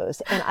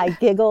Doggos. And I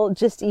giggle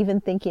just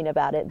even thinking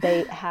about it.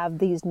 They have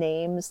these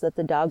names that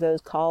the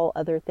doggos call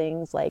other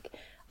things, like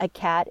a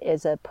cat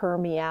is a purr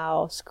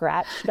meow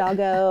scratch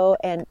doggo.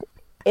 And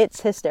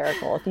it's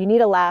hysterical. If you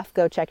need a laugh,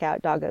 go check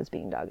out Doggos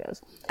Being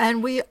Doggos.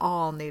 And we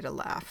all need a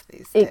laugh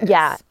these days.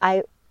 Yeah.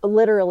 I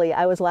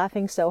was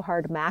laughing so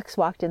hard. Max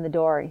walked in the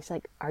door. He's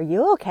like, "Are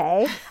you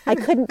okay?" I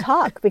couldn't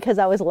talk because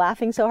I was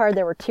laughing so hard.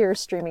 There were tears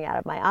streaming out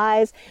of my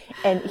eyes.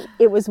 And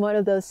it was one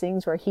of those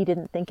things where he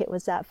didn't think it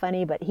was that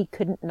funny, but he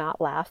couldn't not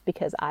laugh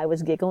because I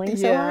was giggling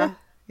so hard.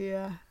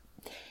 Yeah.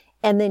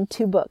 And then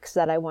 2 books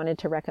that I wanted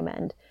to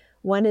recommend.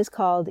 One is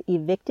called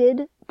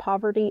Evicted,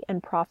 Poverty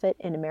and Profit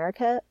in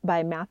America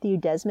by Matthew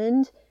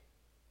Desmond.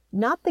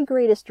 Not the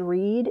greatest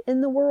read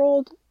in the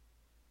world.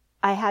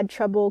 I had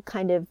trouble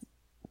kind of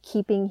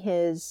keeping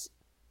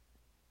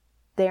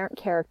they aren't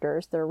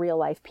characters, they're real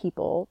life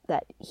people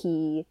that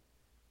he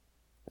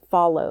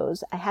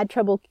follows. I had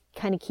trouble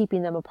kind of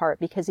keeping them apart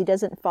because he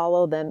doesn't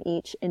follow them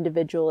each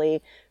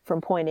individually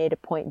from point A to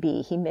point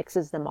B. He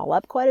mixes them all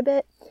up quite a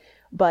bit,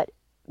 but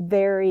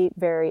very,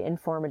 very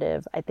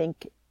informative. I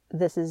think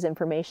this is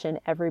information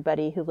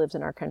everybody who lives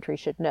in our country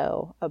should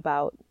know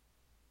about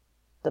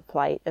the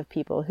plight of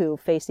people who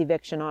face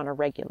eviction on a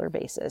regular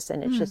basis.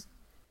 And it's just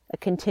a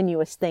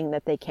continuous thing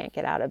that they can't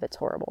get out of. It's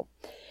horrible.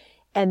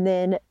 And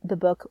then the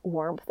book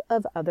Warmth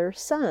of Other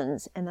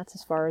Suns. And that's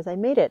as far as I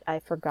made it. I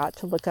forgot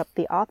to look up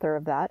the author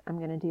of that. I'm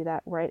going to do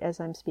that right as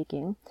I'm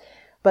speaking.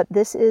 But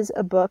this is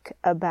a book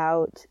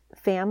about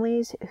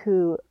families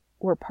who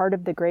were part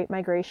of the Great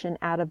Migration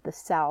out of the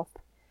South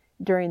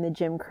during the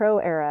Jim Crow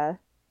era.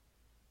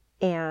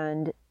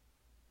 And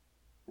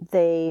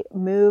they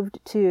moved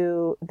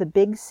to the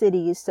big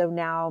cities. So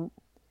now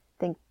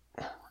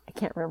I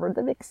can't remember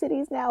the big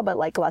cities now, but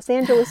like Los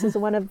Angeles is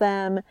one of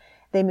them.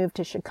 They moved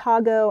to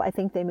Chicago. I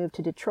think they moved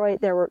to Detroit.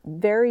 There were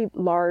very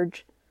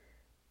large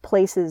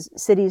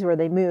cities where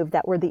they moved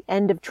that were the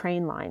end of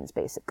train lines,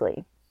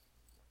 basically.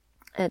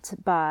 It's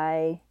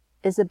by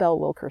Isabel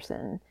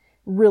Wilkerson.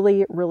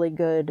 Really, really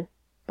good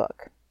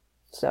book.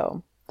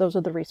 So those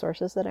are the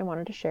resources that I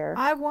wanted to share.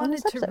 I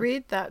wanted to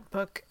read that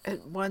book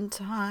at one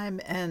time,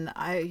 and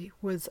I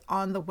was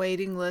on the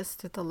waiting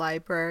list at the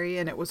library,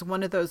 and it was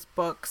one of those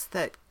books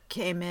that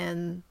came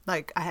in,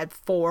 like I had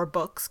 4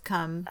 books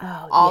come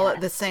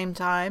at the same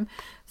time,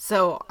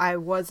 so I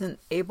wasn't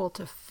able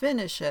to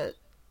finish it.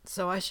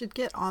 So I should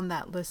get on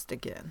that list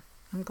again.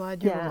 I'm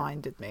glad you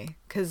reminded me,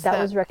 because that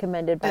was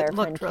recommended by our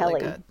friend really Kelly.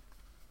 Good.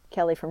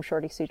 Kelly from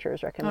Shorty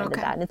Sutures recommended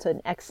that, and it's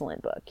an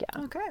excellent book.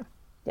 Yeah. Okay.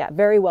 Yeah,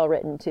 very well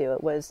written too.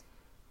 It was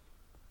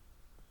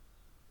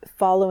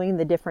following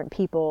the different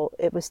people.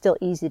 It was still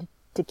easy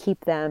to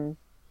keep them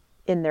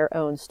in their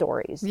own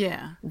stories.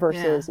 Yeah.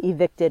 Versus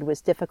Evicted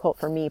was difficult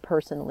for me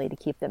personally to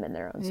keep them in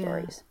their own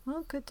stories.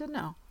 Well, good to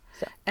know.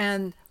 So.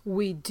 And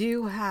we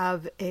do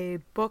have a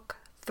book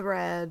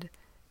thread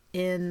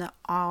in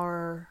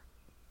our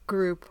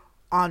group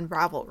on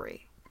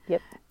Ravelry.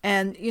 Yep.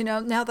 And,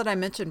 now that I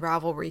mentioned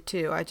Ravelry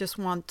too, I just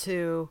want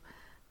to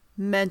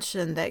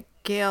mention that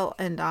Gail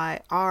and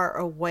I are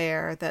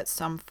aware that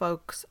some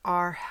folks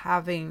are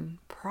having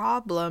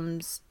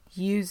problems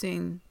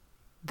using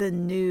the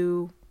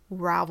new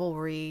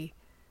Ravelry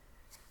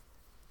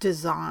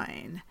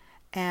design.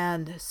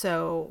 And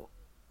so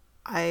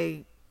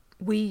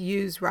we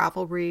use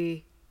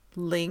Ravelry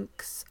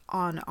links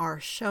on our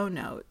show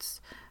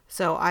notes.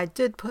 So I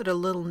did put a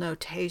little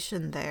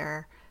notation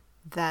there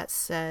that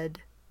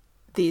said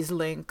these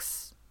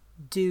links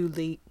do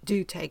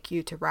take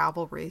you to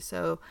Ravelry.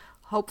 So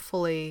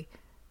hopefully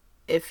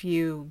if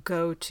you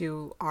go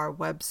to our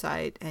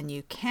website and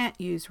you can't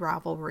use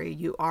Ravelry,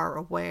 you are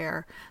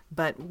aware.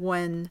 But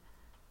when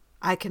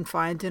I can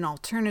find an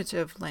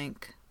alternative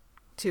link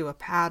to a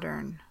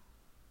pattern,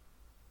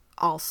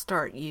 I'll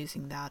start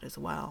using that as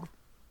well.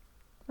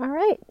 All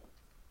right.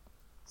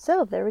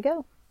 So there we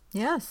go.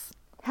 Yes.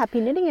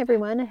 Happy knitting,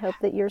 everyone. I hope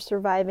that you're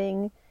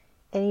surviving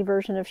any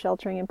version of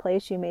sheltering in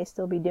place you may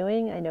still be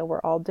doing. I know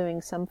we're all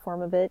doing some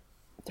form of it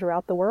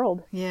throughout the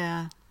world.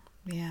 Yeah.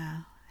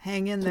 Yeah.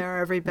 Hang in there,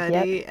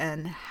 everybody,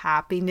 and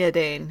happy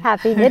knitting.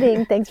 Happy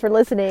knitting. Thanks for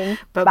listening.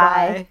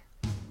 Bye-bye.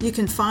 You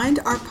can find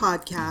our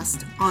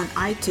podcast on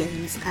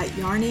iTunes at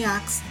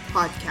Yarniacs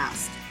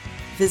Podcast.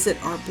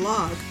 Visit our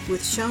blog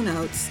with show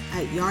notes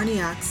at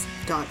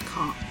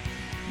yarniacs.com.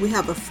 We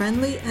have a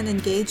friendly and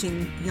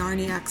engaging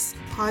Yarniacs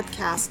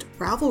podcast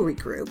Ravelry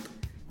group.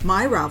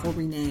 My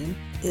Ravelry name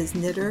is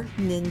Knitter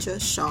Ninja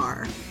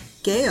Shar.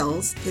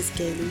 Gail's is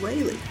Gaily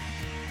Whaley.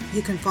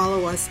 You can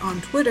follow us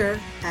on Twitter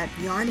at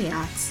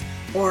Yarniacs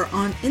or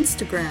on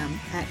Instagram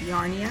at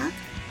Yarniac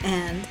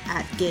and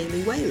at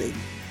Gaily Whaley.